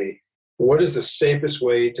specifically, what is the safest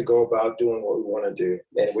way to go about doing what we want to do?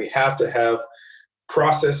 And we have to have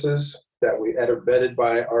processes that are vetted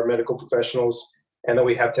by our medical professionals, and then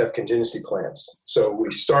we have to have contingency plans. So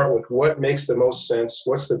we start with what makes the most sense,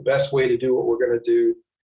 what's the best way to do what we're going to do.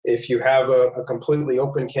 If you have a completely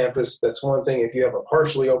open campus, that's one thing. If you have a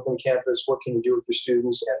partially open campus, what can you do with your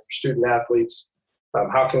students and your student athletes?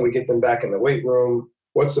 How can we get them back in the weight room?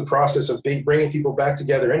 What's the process of bringing people back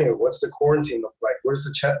together anyway? What's the quarantine look like? What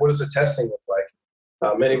does the testing look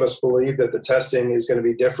like? Many of us believe that the testing is going to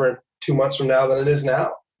be different 2 months from now than it is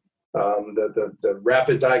now. The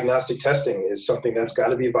rapid diagnostic testing is something that's got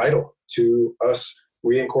to be vital to us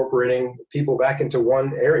reincorporating people back into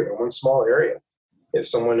one small area. If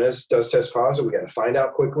someone does test positive, we got to find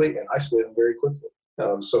out quickly and isolate them very quickly.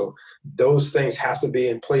 So those things have to be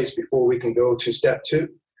in place before we can go to step 2.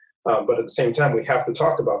 But at the same time, we have to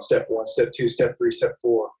talk about step 1, step 2, step 3, step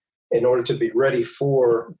 4 in order to be ready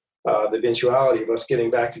for the eventuality of us getting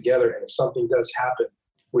back together. And if something does happen,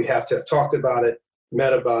 we have to have talked about it,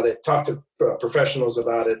 met about it, talked to professionals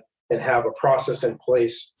about it, and have a process in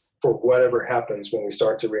place for whatever happens when we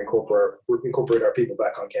start to reincorporate our people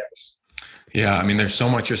back on campus. Yeah, I mean, there's so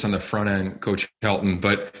much just on the front end, Coach Helton,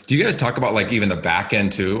 but do you guys talk about like even the back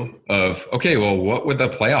end too of, okay, well, what would the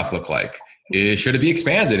playoff look like? Should it be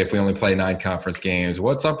expanded if we only play 9 conference games?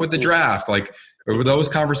 What's up with the draft? Like, are those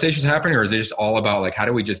conversations happening, or is it just all about like, how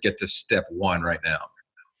do we just get to step 1 right now?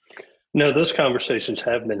 No, those conversations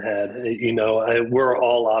have been had. You know, we're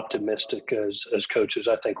all optimistic as coaches.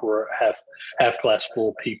 I think we're half glass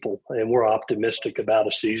full people, and we're optimistic about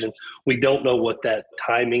a season. We don't know what that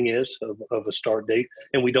timing is of a start date,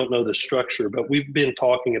 and we don't know the structure. But we've been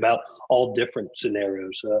talking about all different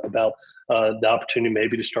scenarios about the opportunity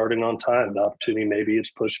maybe to starting on time, the opportunity maybe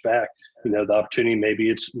it's pushed back. You know, the opportunity maybe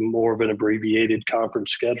it's more of an abbreviated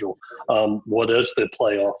conference schedule. What does the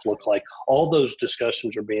playoff look like? All those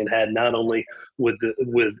discussions are being had not only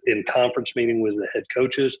in conference meeting with the head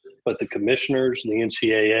coaches, but the commissioners and the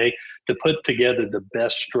NCAA to put together the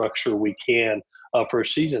best structure we can for a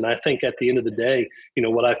season. I think at the end of the day, you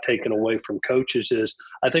know, what I've taken away from coaches is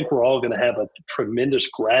I think we're all going to have a tremendous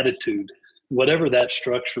gratitude, whatever that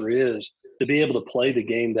structure is, to be able to play the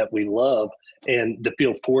game that we love and to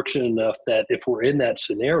feel fortunate enough that if we're in that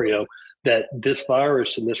scenario, that this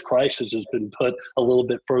virus and this crisis has been put a little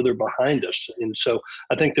bit further behind us. And so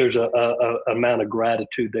I think there's a amount of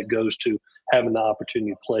gratitude that goes to having the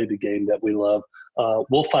opportunity to play the game that we love.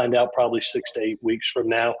 We'll find out probably 6 to 8 weeks from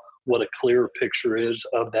now what a clearer picture is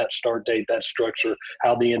of that start date, that structure,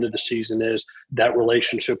 how the end of the season is, that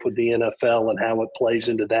relationship with the NFL and how it plays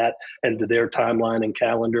into that and to their timeline and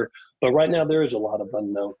calendar. But right now there is a lot of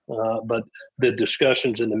unknown. But the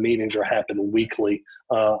discussions and the meetings are happening weekly,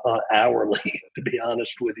 hourly, to be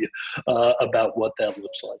honest with you, about what that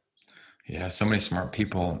looks like. Yeah, so many smart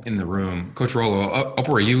people in the room. Coach Rolo, up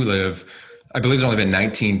where you live, I believe there's only been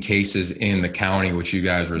 19 cases in the county which you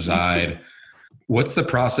guys reside. What's the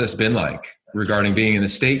process been like regarding being in the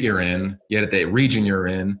state you're in, yet at the region you're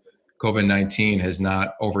in, COVID-19 has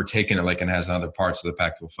not overtaken it like it has in other parts of the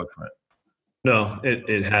Pac-12 footprint? No,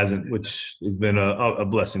 it hasn't, which has been a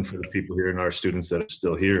blessing for the people here and our students that are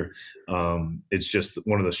still here. It's just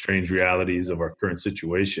one of the strange realities of our current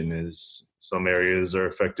situation is some areas are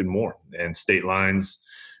affected more, and state lines,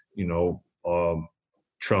 you know,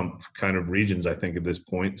 trump kind of regions, I think, at this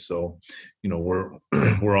point. So, you know,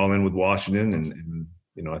 we're all in with Washington, and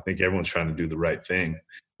you know, I think everyone's trying to do the right thing.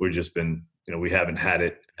 We've just been, you know, we haven't had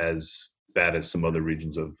it as bad as some other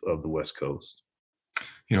regions of the West Coast.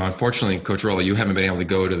 You know, unfortunately, Coach Rolo, you haven't been able to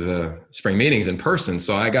go to the spring meetings in person.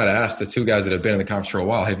 So I got to ask the two guys that have been in the conference for a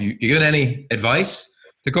while, have you given any advice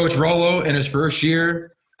to Coach Rolo in his first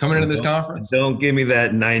year coming into this conference? Don't give me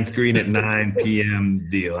that ninth green at 9 p.m.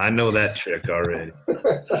 deal. I know that trick already.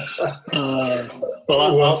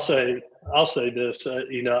 Well, I'll say this.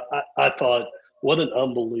 You know, I thought, what an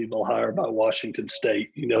unbelievable hire by Washington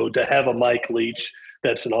State. You know, to have a Mike Leach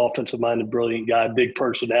that's an offensive-minded, brilliant guy, big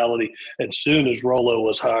personality. As soon as Rolo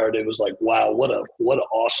was hired, it was like, wow, what an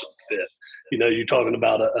awesome fit. You know, you're talking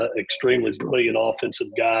about an extremely brilliant offensive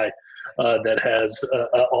guy that has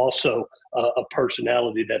also a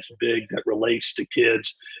personality that's big, that relates to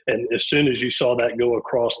kids. And as soon as you saw that go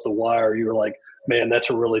across the wire, you were like, man, that's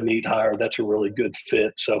a really neat hire. That's a really good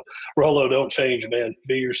fit. So, Rolo, don't change, man.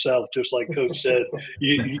 Be yourself. Just like Coach said,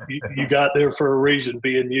 you got there for a reason,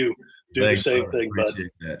 being you. Do the same thing, bud.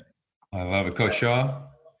 I love it. Coach Shaw?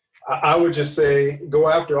 I would just say go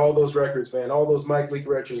after all those records, man. All those Mike Leake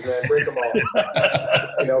records, man. Break them all.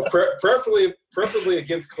 You know, preferably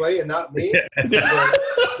against Clay and not me.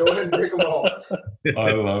 Go ahead and break them all.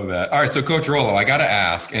 I love that. All right, so Coach Rolo, I got to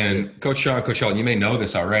ask, and Coach Shaw and Coach Helton, you may know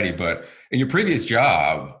this already, but in your previous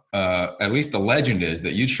job, at least the legend is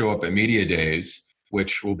that you'd show up at media days,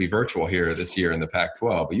 which will be virtual here this year in the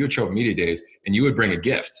Pac-12, but you would show up at media days and you would bring a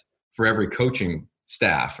gift for every coaching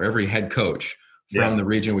staff or every head coach from the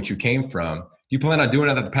region which you came from. Do you plan on doing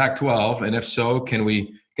it at the Pac-12? And if so, can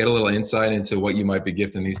we get a little insight into what you might be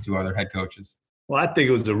gifting these two other head coaches? Well, I think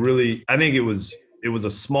it was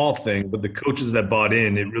a small thing, but the coaches that bought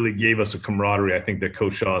in, it really gave us a camaraderie. I think that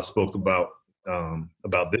Coach Shaw spoke about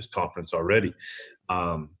this conference already.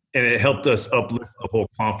 And it helped us uplift the whole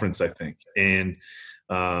conference, I think. And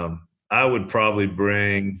I would probably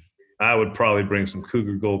bring some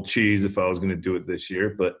Cougar Gold cheese if I was going to do it this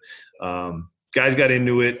year. But guys got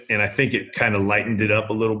into it, and I think it kind of lightened it up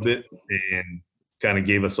a little bit and kind of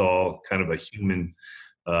gave us all kind of a human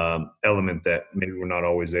element that maybe we're not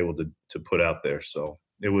always able to put out there. So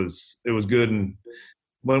it was good. And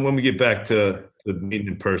when we get back to meeting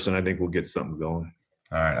in person, I think we'll get something going.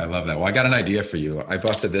 All right, I love that. Well, I got an idea for you. I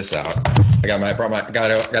busted this out. I got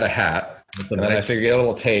a hat, and then I figured a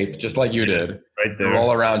little tape, just like you did, right there,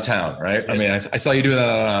 all around town. Right? I mean, I saw you do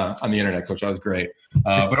that on the internet, Coach. That was great.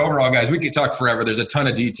 But overall, guys, we could talk forever. There's a ton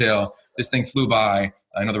of detail. This thing flew by.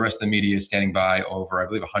 I know the rest of the media is standing by. Over, I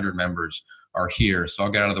believe, 100 members are here. So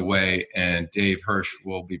I'll get out of the way, and Dave Hirsch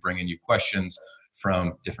will be bringing you questions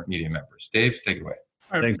from different media members. Dave, take it away.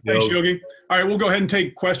 All right, Thanks, Yogi. All right, we'll go ahead and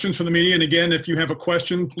take questions from the media. And again, if you have a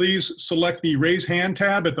question, please select the raise hand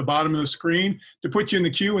tab at the bottom of the screen to put you in the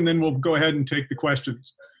queue, and then we'll go ahead and take the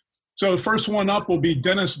questions. So the first one up will be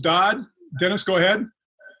Dennis Dodd. Dennis, go ahead.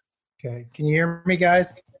 Okay. Can you hear me,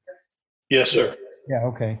 guys? Yes, sir. Yeah,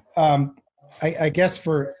 okay. I guess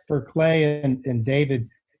for Clay and David,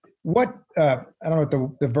 what I don't know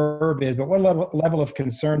what the verb is, but what level of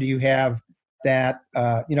concern do you have that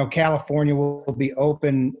California will be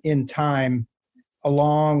open in time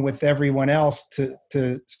along with everyone else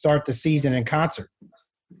to start the season in concert?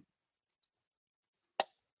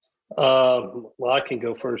 Well, I can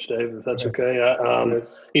go first, Dave, if that's okay.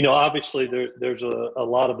 Obviously there's a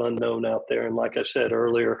lot of unknown out there. And like I said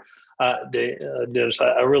earlier, Dennis,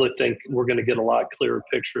 I really think we're going to get a lot clearer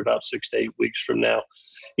picture about 6 to 8 weeks from now.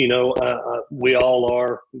 We all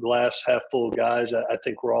are glass half full guys. I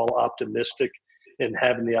think we're all optimistic in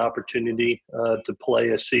having the opportunity to play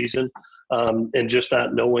a season and just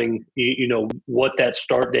not knowing, what that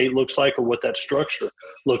start date looks like or what that structure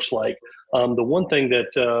looks like. The one thing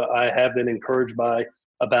that I have been encouraged by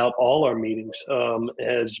about all our meetings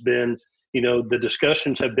has been, the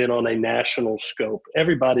discussions have been on a national scope.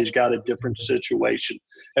 Everybody's got a different situation.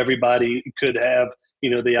 Everybody could have,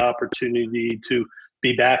 the opportunity to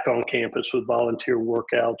be back on campus with volunteer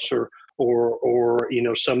workouts or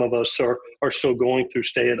some of us are still going through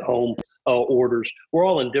stay-at-home orders. We're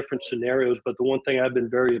all in different scenarios, but the one thing I've been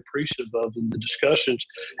very appreciative of in the discussions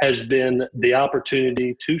has been the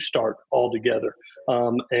opportunity to start all together,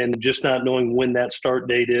 and just not knowing when that start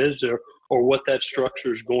date is or what that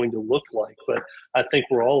structure is going to look like. But I think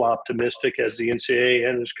we're all optimistic as the NCAA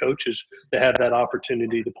and as coaches to have that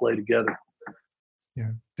opportunity to play together.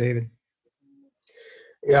 Yeah, David.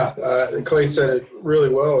 Yeah, Clay said it really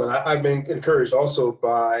well, and I've been encouraged also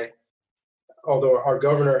by, although our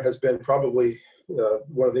governor has been probably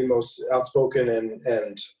one of the most outspoken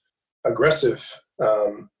and aggressive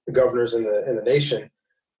governors in the nation.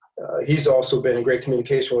 He's also been in great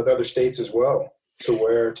communication with other states as well, to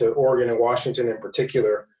Oregon and Washington in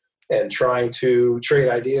particular, and trying to trade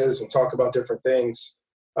ideas and talk about different things.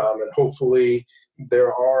 And hopefully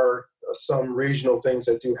there are some regional things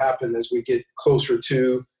that do happen as we get closer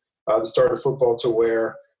to the start of football, to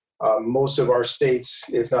where most of our states,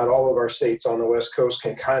 if not all of our states on the West Coast,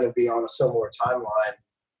 can kind of be on a similar timeline.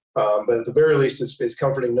 But at the very least, it's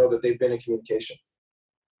comforting to know that they've been in communication.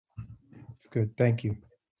 That's good. Thank you.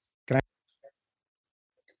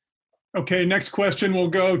 Okay, next question will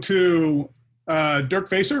go to Dirk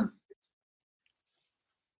Facer.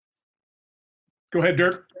 Go ahead,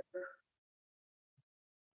 Dirk.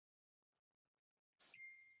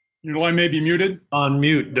 Your line may be muted. On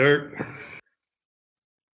mute, Dirk.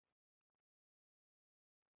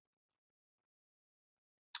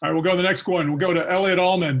 All right, we'll go to the next one. We'll go to Elliot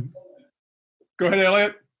Allman. Go ahead,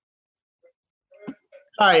 Elliot.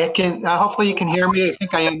 Hi, hopefully you can hear me. I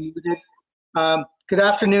think I am muted. Good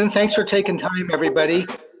afternoon. Thanks for taking time, everybody.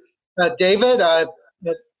 David, I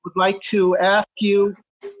would like to ask you,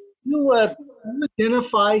 you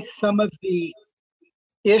identify some of the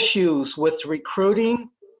issues with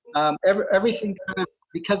recruiting. Everything kind of,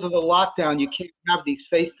 because of the lockdown, you can't have these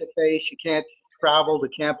face-to-face. You can't travel to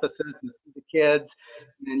campuses and see the kids,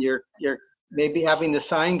 and you're maybe having to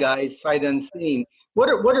sign guys sight unseen. What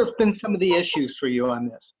have been some of the issues for you on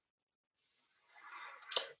this?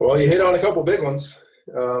 Well, you hit on a couple big ones.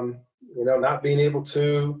 Not being able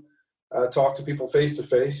to talk to people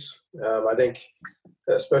face-to-face. I think,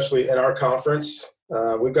 especially in our conference,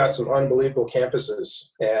 we've got some unbelievable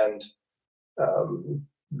campuses, and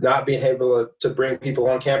not being able to bring people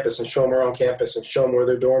on campus and show them around campus and show them where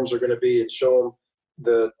their dorms are going to be and show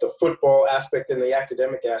them the football aspect and the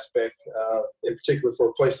academic aspect, in particular for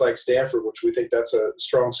a place like Stanford, which we think that's a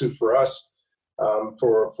strong suit for us,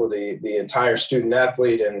 for the entire student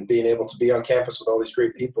athlete, and being able to be on campus with all these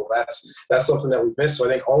great people. That's something that we've missed. So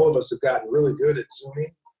I think all of us have gotten really good at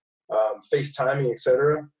Zooming, FaceTiming, et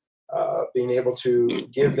cetera, being able to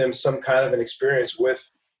give them some kind of an experience with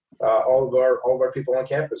all of our people on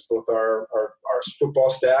campus, both our football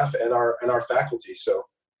staff and our faculty. So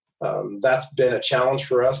that's been a challenge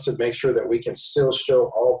for us, to make sure that we can still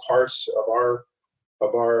show all parts of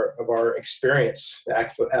our experience,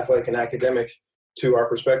 athletic and academic, to our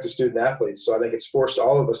prospective student athletes. So I think it's forced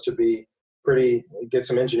all of us to get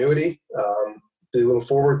some ingenuity, be a little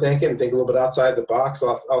forward thinking, and think a little bit outside the box,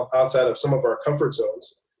 outside of some of our comfort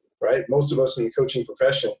zones. Right? Most of us in the coaching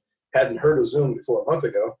profession hadn't heard of Zoom before a month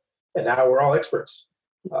ago, and now we're all experts.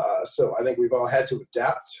 So I think we've all had to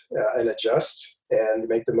adapt and adjust and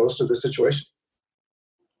make the most of the situation.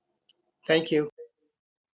 Thank you.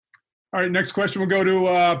 All right, next question will go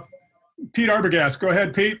to Pete Arbogast. Go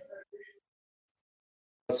ahead, Pete.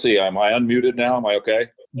 Let's see. Am I unmuted now? Am I okay?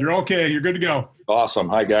 You're okay. You're good to go. Awesome.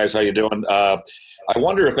 Hi, guys. How you doing? I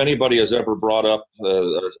wonder if anybody has ever brought up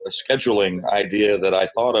a scheduling idea that I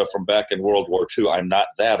thought of from back in World War II. I'm not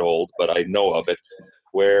that old, but I know of it,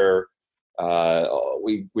 where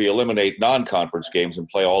we eliminate non-conference games and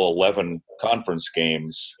play all 11 conference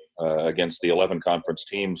games against the 11 conference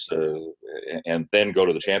teams and then go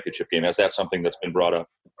to the championship game. Is that something that's been brought up?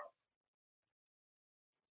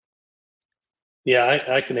 Yeah,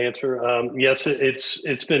 I can answer. Yes,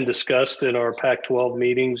 it's been discussed in our Pac-12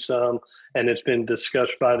 meetings, and it's been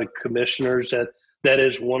discussed by the commissioners. That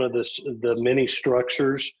is one of the many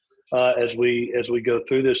structures as we go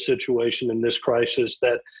through this situation and this crisis.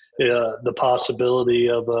 That the possibility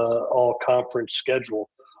of a all-conference schedule.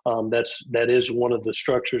 That is one of the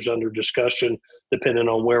structures under discussion, depending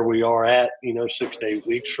on where we are at, 6 to 8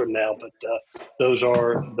 weeks from now. But those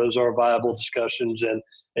are viable discussions, and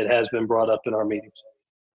it has been brought up in our meetings.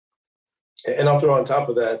 And I'll throw on top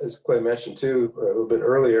of that, as Clay mentioned too a little bit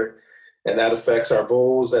earlier, and that affects our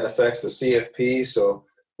bowls, that affects the CFP. So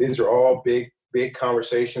these are all big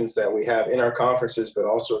conversations that we have in our conferences, but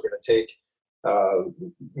also we're going to take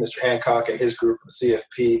Mr. Hancock and his group of the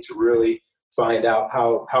CFP to really find out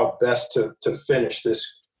how best to finish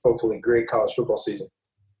this hopefully great college football season.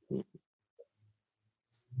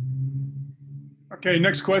 Okay,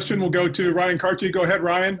 next question will go to Ryan Carty. Go ahead,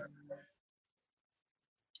 Ryan.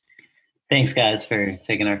 Thanks, guys, for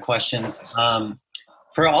taking our questions.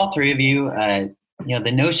 For all three of you,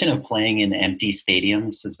 the notion of playing in empty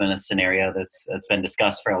stadiums has been a scenario that's been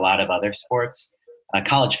discussed for a lot of other sports.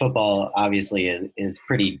 College football, obviously, is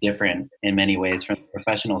pretty different in many ways from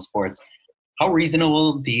professional sports. How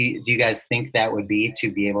reasonable do you guys think that would be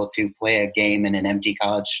to be able to play a game in an empty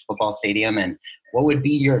college football stadium? And what would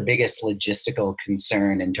be your biggest logistical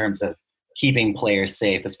concern in terms of keeping players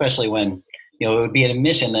safe, especially when, it would be an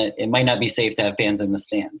admission that it might not be safe to have fans in the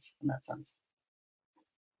stands in that sense?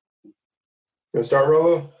 You want to start,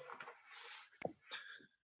 Rolo?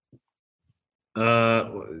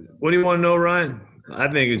 What do you want to know, Ryan? I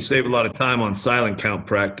think it'd save a lot of time on silent count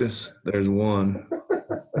practice. There's one.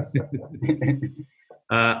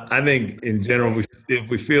 I think in general, if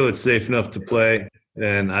we feel it's safe enough to play,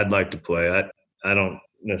 then I'd like to play. I don't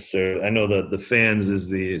necessarily. I know that the fans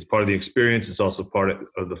is part of the experience. It's also part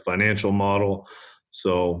of the financial model.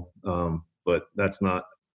 So, but that's not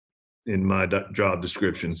in my job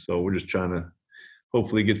description. So we're just trying to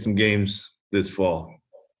hopefully get some games this fall.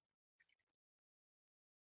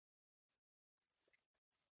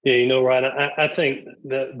 Yeah, Ryan, I think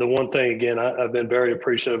that the one thing, again, I've been very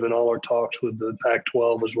appreciative in all our talks with the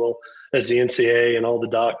Pac-12 as well as the NCAA and all the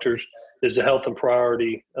doctors, is the health and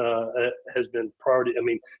priority has been priority. I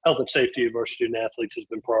mean, health and safety of our student athletes has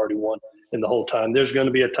been priority one in the whole time. There's going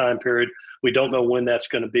to be a time period. We don't know when that's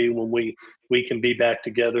going to be, when we can be back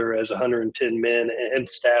together as 110 men and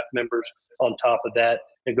staff members on top of that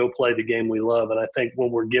and go play the game we love. And I think when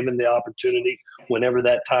we're given the opportunity, whenever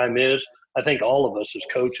that time is, I think all of us as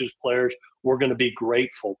coaches, players, we're going to be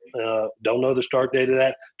grateful. Don't know the start date of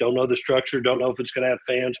that. Don't know the structure. Don't know if it's going to have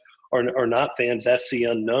fans or not fans. That's the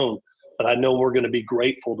unknown. But I know we're going to be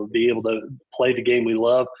grateful to be able to play the game we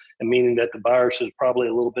love, and meaning that the virus is probably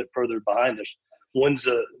a little bit further behind us. When's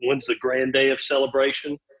the grand day of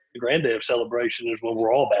celebration? The grand day of celebration is when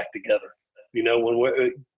we're all back together. When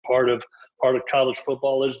we're part of college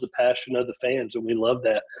football is the passion of the fans, and we love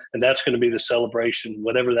that. And that's going to be the celebration,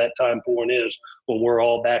 whatever that time point is, when we're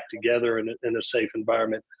all back together in a safe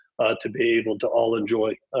environment to be able to all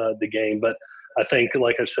enjoy the game. But I think,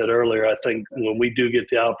 like I said earlier, I think when we do get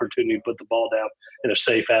the opportunity to put the ball down in a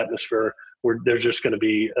safe atmosphere, there's just going to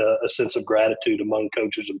be a sense of gratitude among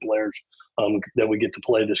coaches and players that we get to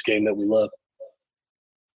play this game that we love.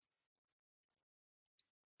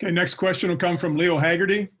 Okay, next question will come from Leo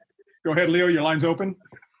Haggerty. Go ahead, Leo. Your line's open.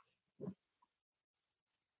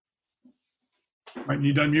 Might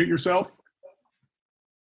need to unmute yourself.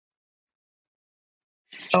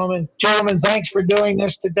 Gentlemen, thanks for doing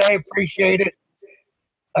this today. Appreciate it.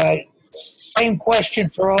 Same question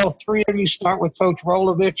for all three of you. Start with Coach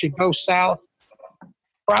Rolovich and go south.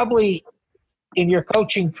 Probably in your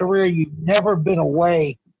coaching career, you've never been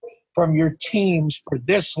away from your teams for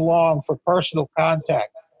this long for personal contact.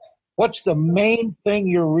 What's the main thing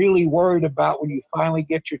you're really worried about when you finally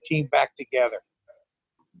get your team back together?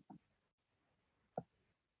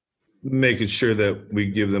 Making sure that we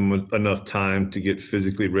give them enough time to get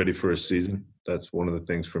physically ready for a season. That's one of the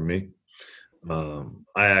things for me. I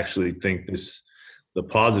actually think this the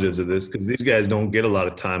positives of this, because these guys don't get a lot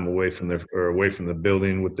of time away from the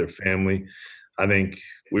building with their family. I think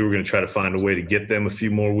we were going to try to find a way to get them a few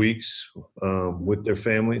more weeks with their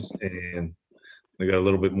families, and they got a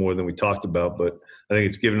little bit more than we talked about. But I think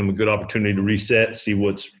it's given them a good opportunity to reset, see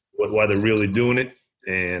why they're really doing it.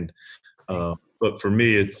 And but for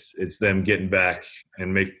me, it's them getting back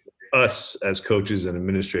and make us as coaches and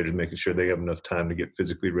administrators making sure they have enough time to get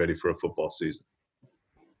physically ready for a football season.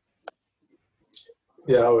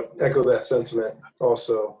 Yeah, I would echo that sentiment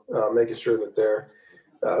also, making sure that they're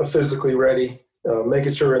physically ready,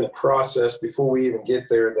 making sure in the process before we even get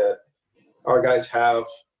there that our guys have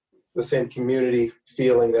the same community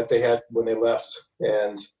feeling that they had when they left.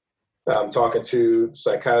 And talking to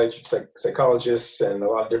psychologists and a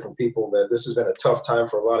lot of different people, that this has been a tough time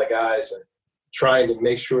for a lot of guys, and trying to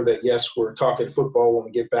make sure that, yes, we're talking football when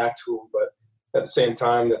we get back to them, but at the same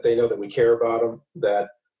time that they know that we care about them, that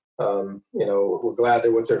we're glad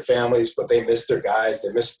they're with their families, but they miss their guys.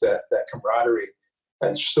 They miss that camaraderie,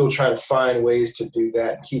 and still trying to find ways to do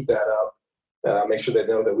that and keep that up. Make sure they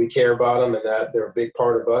know that we care about them and that they're a big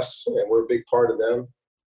part of us and we're a big part of them,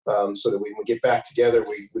 so that when we get back together,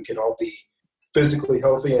 we can all be physically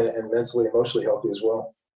healthy and mentally, emotionally healthy as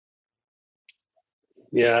well.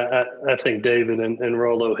 Yeah, I think David and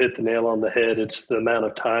Rolo hit the nail on the head. It's the amount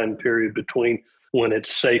of time period between when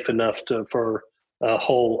it's safe enough for a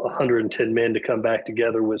whole 110 men to come back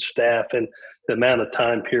together with staff, and the amount of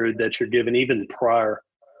time period that you're given even prior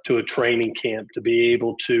to a training camp to be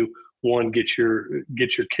able to, one, get your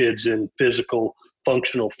kids in physical,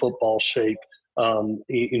 functional football shape,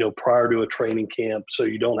 prior to a training camp, so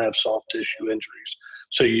you don't have soft tissue injuries,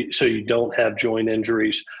 so you don't have joint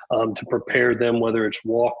injuries, to prepare them, whether it's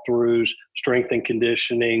walkthroughs, strength and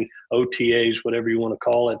conditioning, OTAs, whatever you want to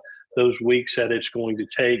call it, those weeks that it's going to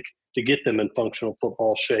take to get them in functional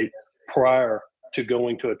football shape prior to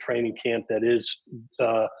going to a training camp that is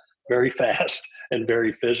very fast and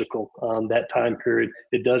very physical. That time period,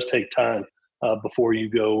 it does take time before you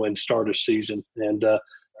go and start a season. And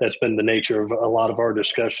that's been the nature of a lot of our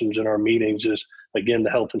discussions in our meetings is, again, the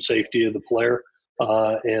health and safety of the player,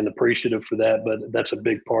 and appreciative for that. But that's a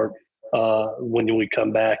big part when we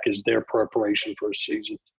come back is their preparation for a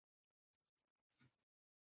season.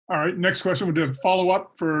 All right, next question. We'll do a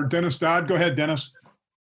follow-up for Dennis Dodd. Go ahead, Dennis.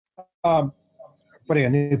 Putting a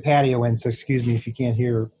new patio in, so excuse me if you can't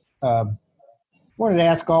hear. Wanted to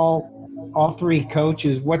ask all three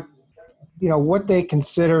coaches what they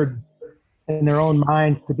considered in their own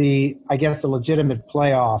minds to be, I guess, a legitimate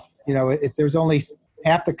playoff. If there's only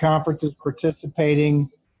half the conferences participating,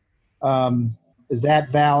 is that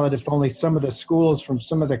valid? If only some of the schools from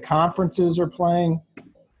some of the conferences are playing,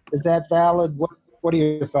 is that valid? What are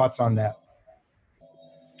your thoughts on that?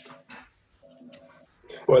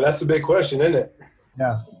 Well, that's the big question, isn't it?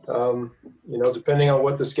 Yeah. Depending on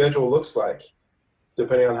what the schedule looks like,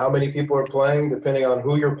 depending on how many people are playing, depending on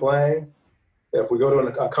who you're playing. If we go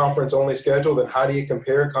to a conference-only schedule, then how do you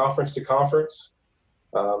compare conference to conference?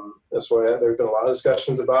 That's why there have been a lot of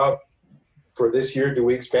discussions about, for this year, do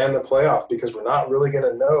we expand the playoff? Because we're not really going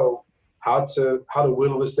to know how to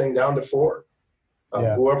whittle this thing down to 4.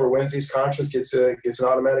 Whoever wins these conferences gets an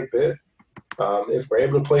automatic bid. If we're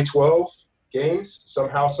able to play 12 games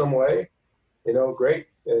somehow, some way, great,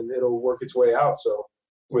 and it'll work its way out. So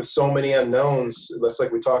with so many unknowns, just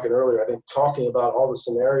like we were talking earlier, I think talking about all the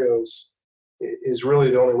scenarios is really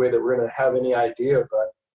the only way that we're going to have any idea.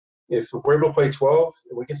 But if we're able to play 12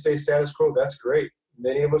 and we can stay status quo, that's great.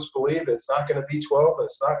 Many of us believe it's not going to be 12,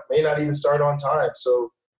 and may not even start on time.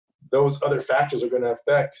 So those other factors are going to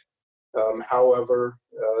affect however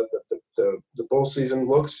the bowl season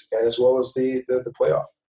looks, as well as the playoff.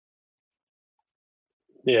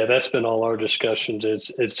 Yeah, that's been all our discussions.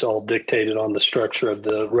 It's all dictated on the structure of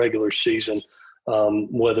the regular season,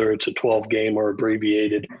 whether it's a 12-game or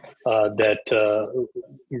abbreviated, that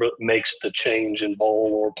makes the change in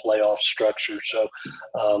bowl or playoff structure. So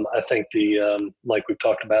I think like we've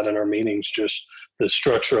talked about in our meetings, just the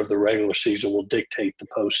structure of the regular season will dictate the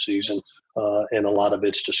postseason, and a lot of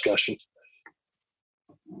its discussion.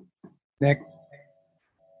 Nick?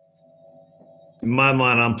 In my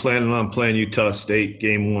mind, I'm planning on playing Utah State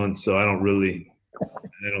game 1, so I don't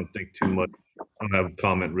think too much. I don't have a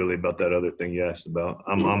comment really about that other thing you asked about.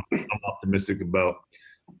 I'm optimistic about,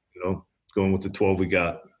 going with the 12 we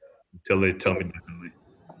got until they tell me differently.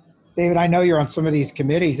 David, I know you're on some of these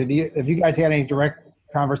committees. Have you guys had any direct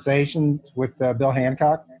conversations with Bill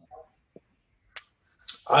Hancock?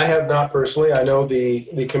 I have not personally. I know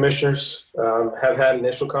the commissioners have had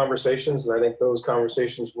initial conversations, and I think those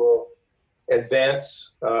conversations will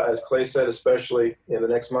advance, as Clay said, especially in the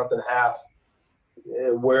next month and a half.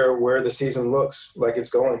 where the season looks like it's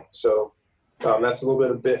going. So that's a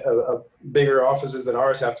little bit of bigger offices than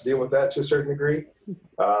ours have to deal with that to a certain degree.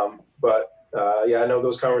 But I know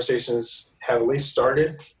those conversations have at least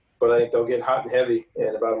started, but I think they'll get hot and heavy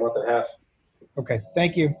in about a month and a half. Okay,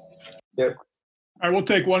 thank you. Yep. All right, we'll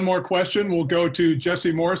take one more question. We'll go to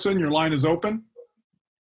Jesse Morrison. Your line is open.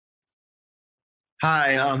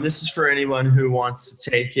 Hi, this is for anyone who wants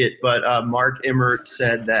to take it, but Mark Emmert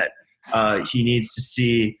said that he needs to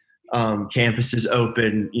see campuses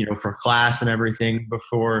open, for class and everything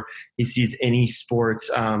before he sees any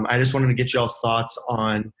sports. I just wanted to get y'all's thoughts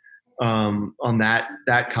on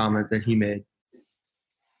that comment that he made.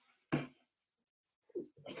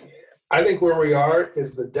 I think where we are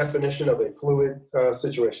is the definition of a fluid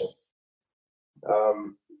situation.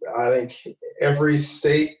 I think every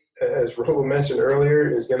state, as Rolo mentioned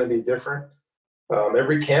earlier, is going to be different.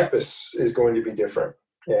 Every campus is going to be different.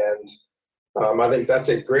 And I think that's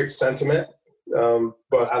a great sentiment,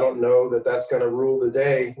 but I don't know that that's going to rule the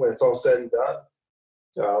day when it's all said and done.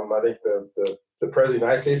 I think the President of the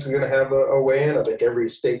United States is going to have a weigh-in. I think every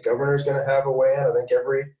state governor is going to have a weigh-in. I think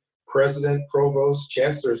every president, provost,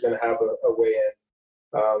 chancellor is going to have a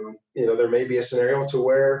weigh-in. There may be a scenario to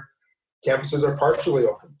where campuses are partially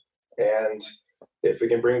open. And if we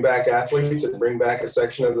can bring back athletes and bring back a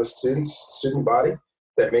section of the student body,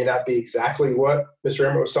 that may not be exactly what Mr.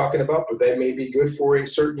 Emmert was talking about, but that may be good for a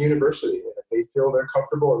certain university. And if they feel they're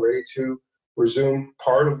comfortable and ready to resume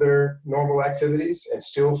part of their normal activities and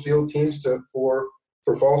still field teams for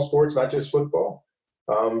fall sports, not just football,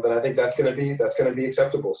 then I think that's going to be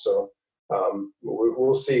acceptable. So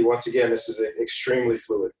we'll see. Once again, this is extremely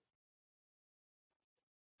fluid.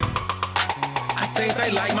 I think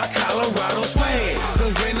they like my Colorado swag,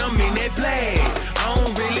 cause when I'm in that flag, I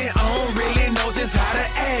don't really know just how to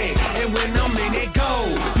act. And when I'm in that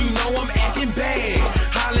goal, I'm acting bad.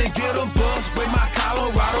 Holly get a bus with my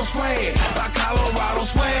Colorado swag, my Colorado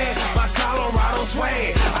swag, my Colorado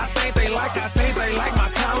swag. I think they like my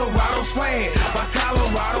Colorado swag, my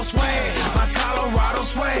Colorado swag, my Colorado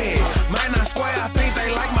swag. Man, I swear I think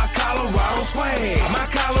they like my Colorado swag, my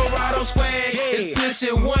Colorado swag is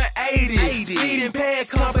pushing 180. Speeding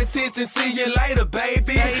past competition, see you later,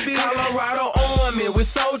 baby. Colorado Army with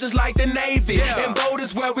soldiers like the Navy, and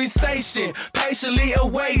voters where we stationed, patiently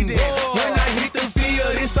awaiting. When I hit the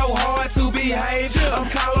field, it's so hard to behave. I'm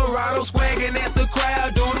Colorado swagging as the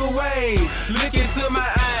crowd do the wave. Look into my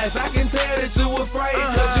eyes, I can tell that you afraid,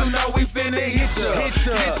 cause we finna hit ya.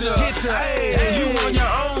 Hey, you on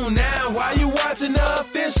your own now, why you watching the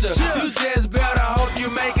official? You just better hope you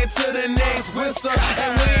make it to the next whistle.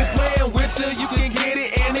 And we ain't playing with you can get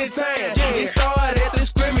it anytime. It started at the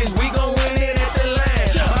scrimmage, we gon' win it at the line.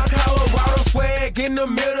 My Colorado swag in the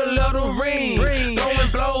middle of the ring,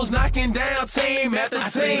 throwing blows, knocking down team after team. I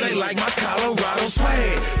think they like my Colorado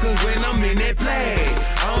swag, cause when I'm in that flag,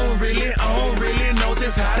 I don't really know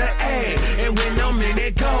just how to act. And when I'm in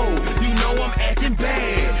that goal, I'm acting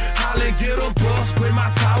bad. Holly get a bus with my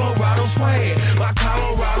Colorado swag, my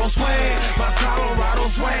Colorado swag, my Colorado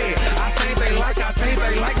swag. I think they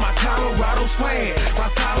like my Colorado swag, my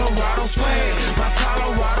Colorado swag, my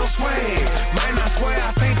Colorado swag. Man, I swear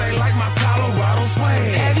I think they like my Colorado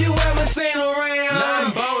swag. Have you ever seen around?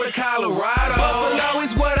 I'm Boulder, Colorado. Buffalo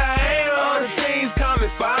is what I am. All the teams come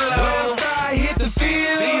and follow. When I start hit the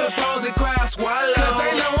field, the opposing crowd swallow, cause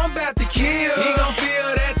they know I'm about to kill. He gon' feel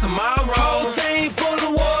that tomorrow. Whole team full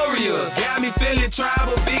of warriors, got me feeling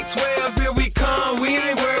tribal. Big 12, here we come. We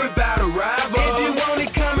ain't worried about a rival. If you want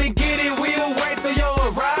it, come and get it. We'll wait for your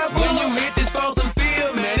arrival. When you hit this Folsom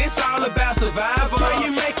field, man, it's all about survival. Pray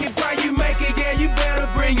you make it, yeah, you better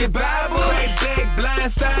bring your Bible. Crack back,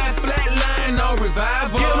 blind side, flat line, no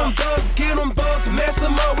revival. Get them bucks, mess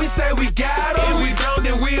them up, we say we got them. If we don't,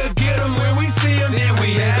 then we'll get them. When we see them, then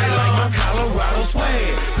we have them. Like my Colorado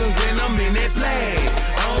swag, cause when I'm in that flag,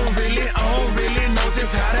 I don't really know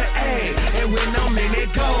just how to act. And when I'm in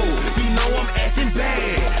that goal, I'm acting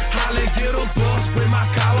bad. Holly get a bus with my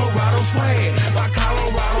Colorado swag, my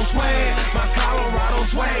Colorado swag, my Colorado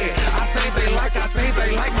swag. I think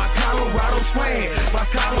they like my Colorado swag, my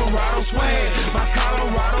Colorado swag, my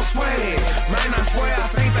Colorado swag. Man, I swear I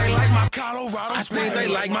think they like my Colorado swag. I think they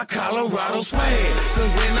like my Colorado swag,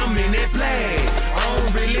 cause when I'm in that flag, I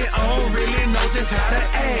don't really know just how to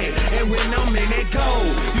act. And when I'm in that goal,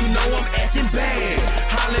 I'm acting bad.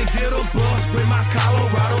 Holly get a bus with my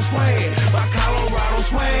Colorado swag, my Colorado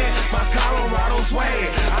swag, my Colorado swag.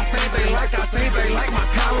 I think they like my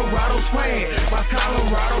Colorado swag, my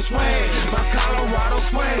Colorado swag, my Colorado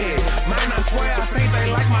swag. Man, I swear I think they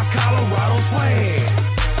like my Colorado swag.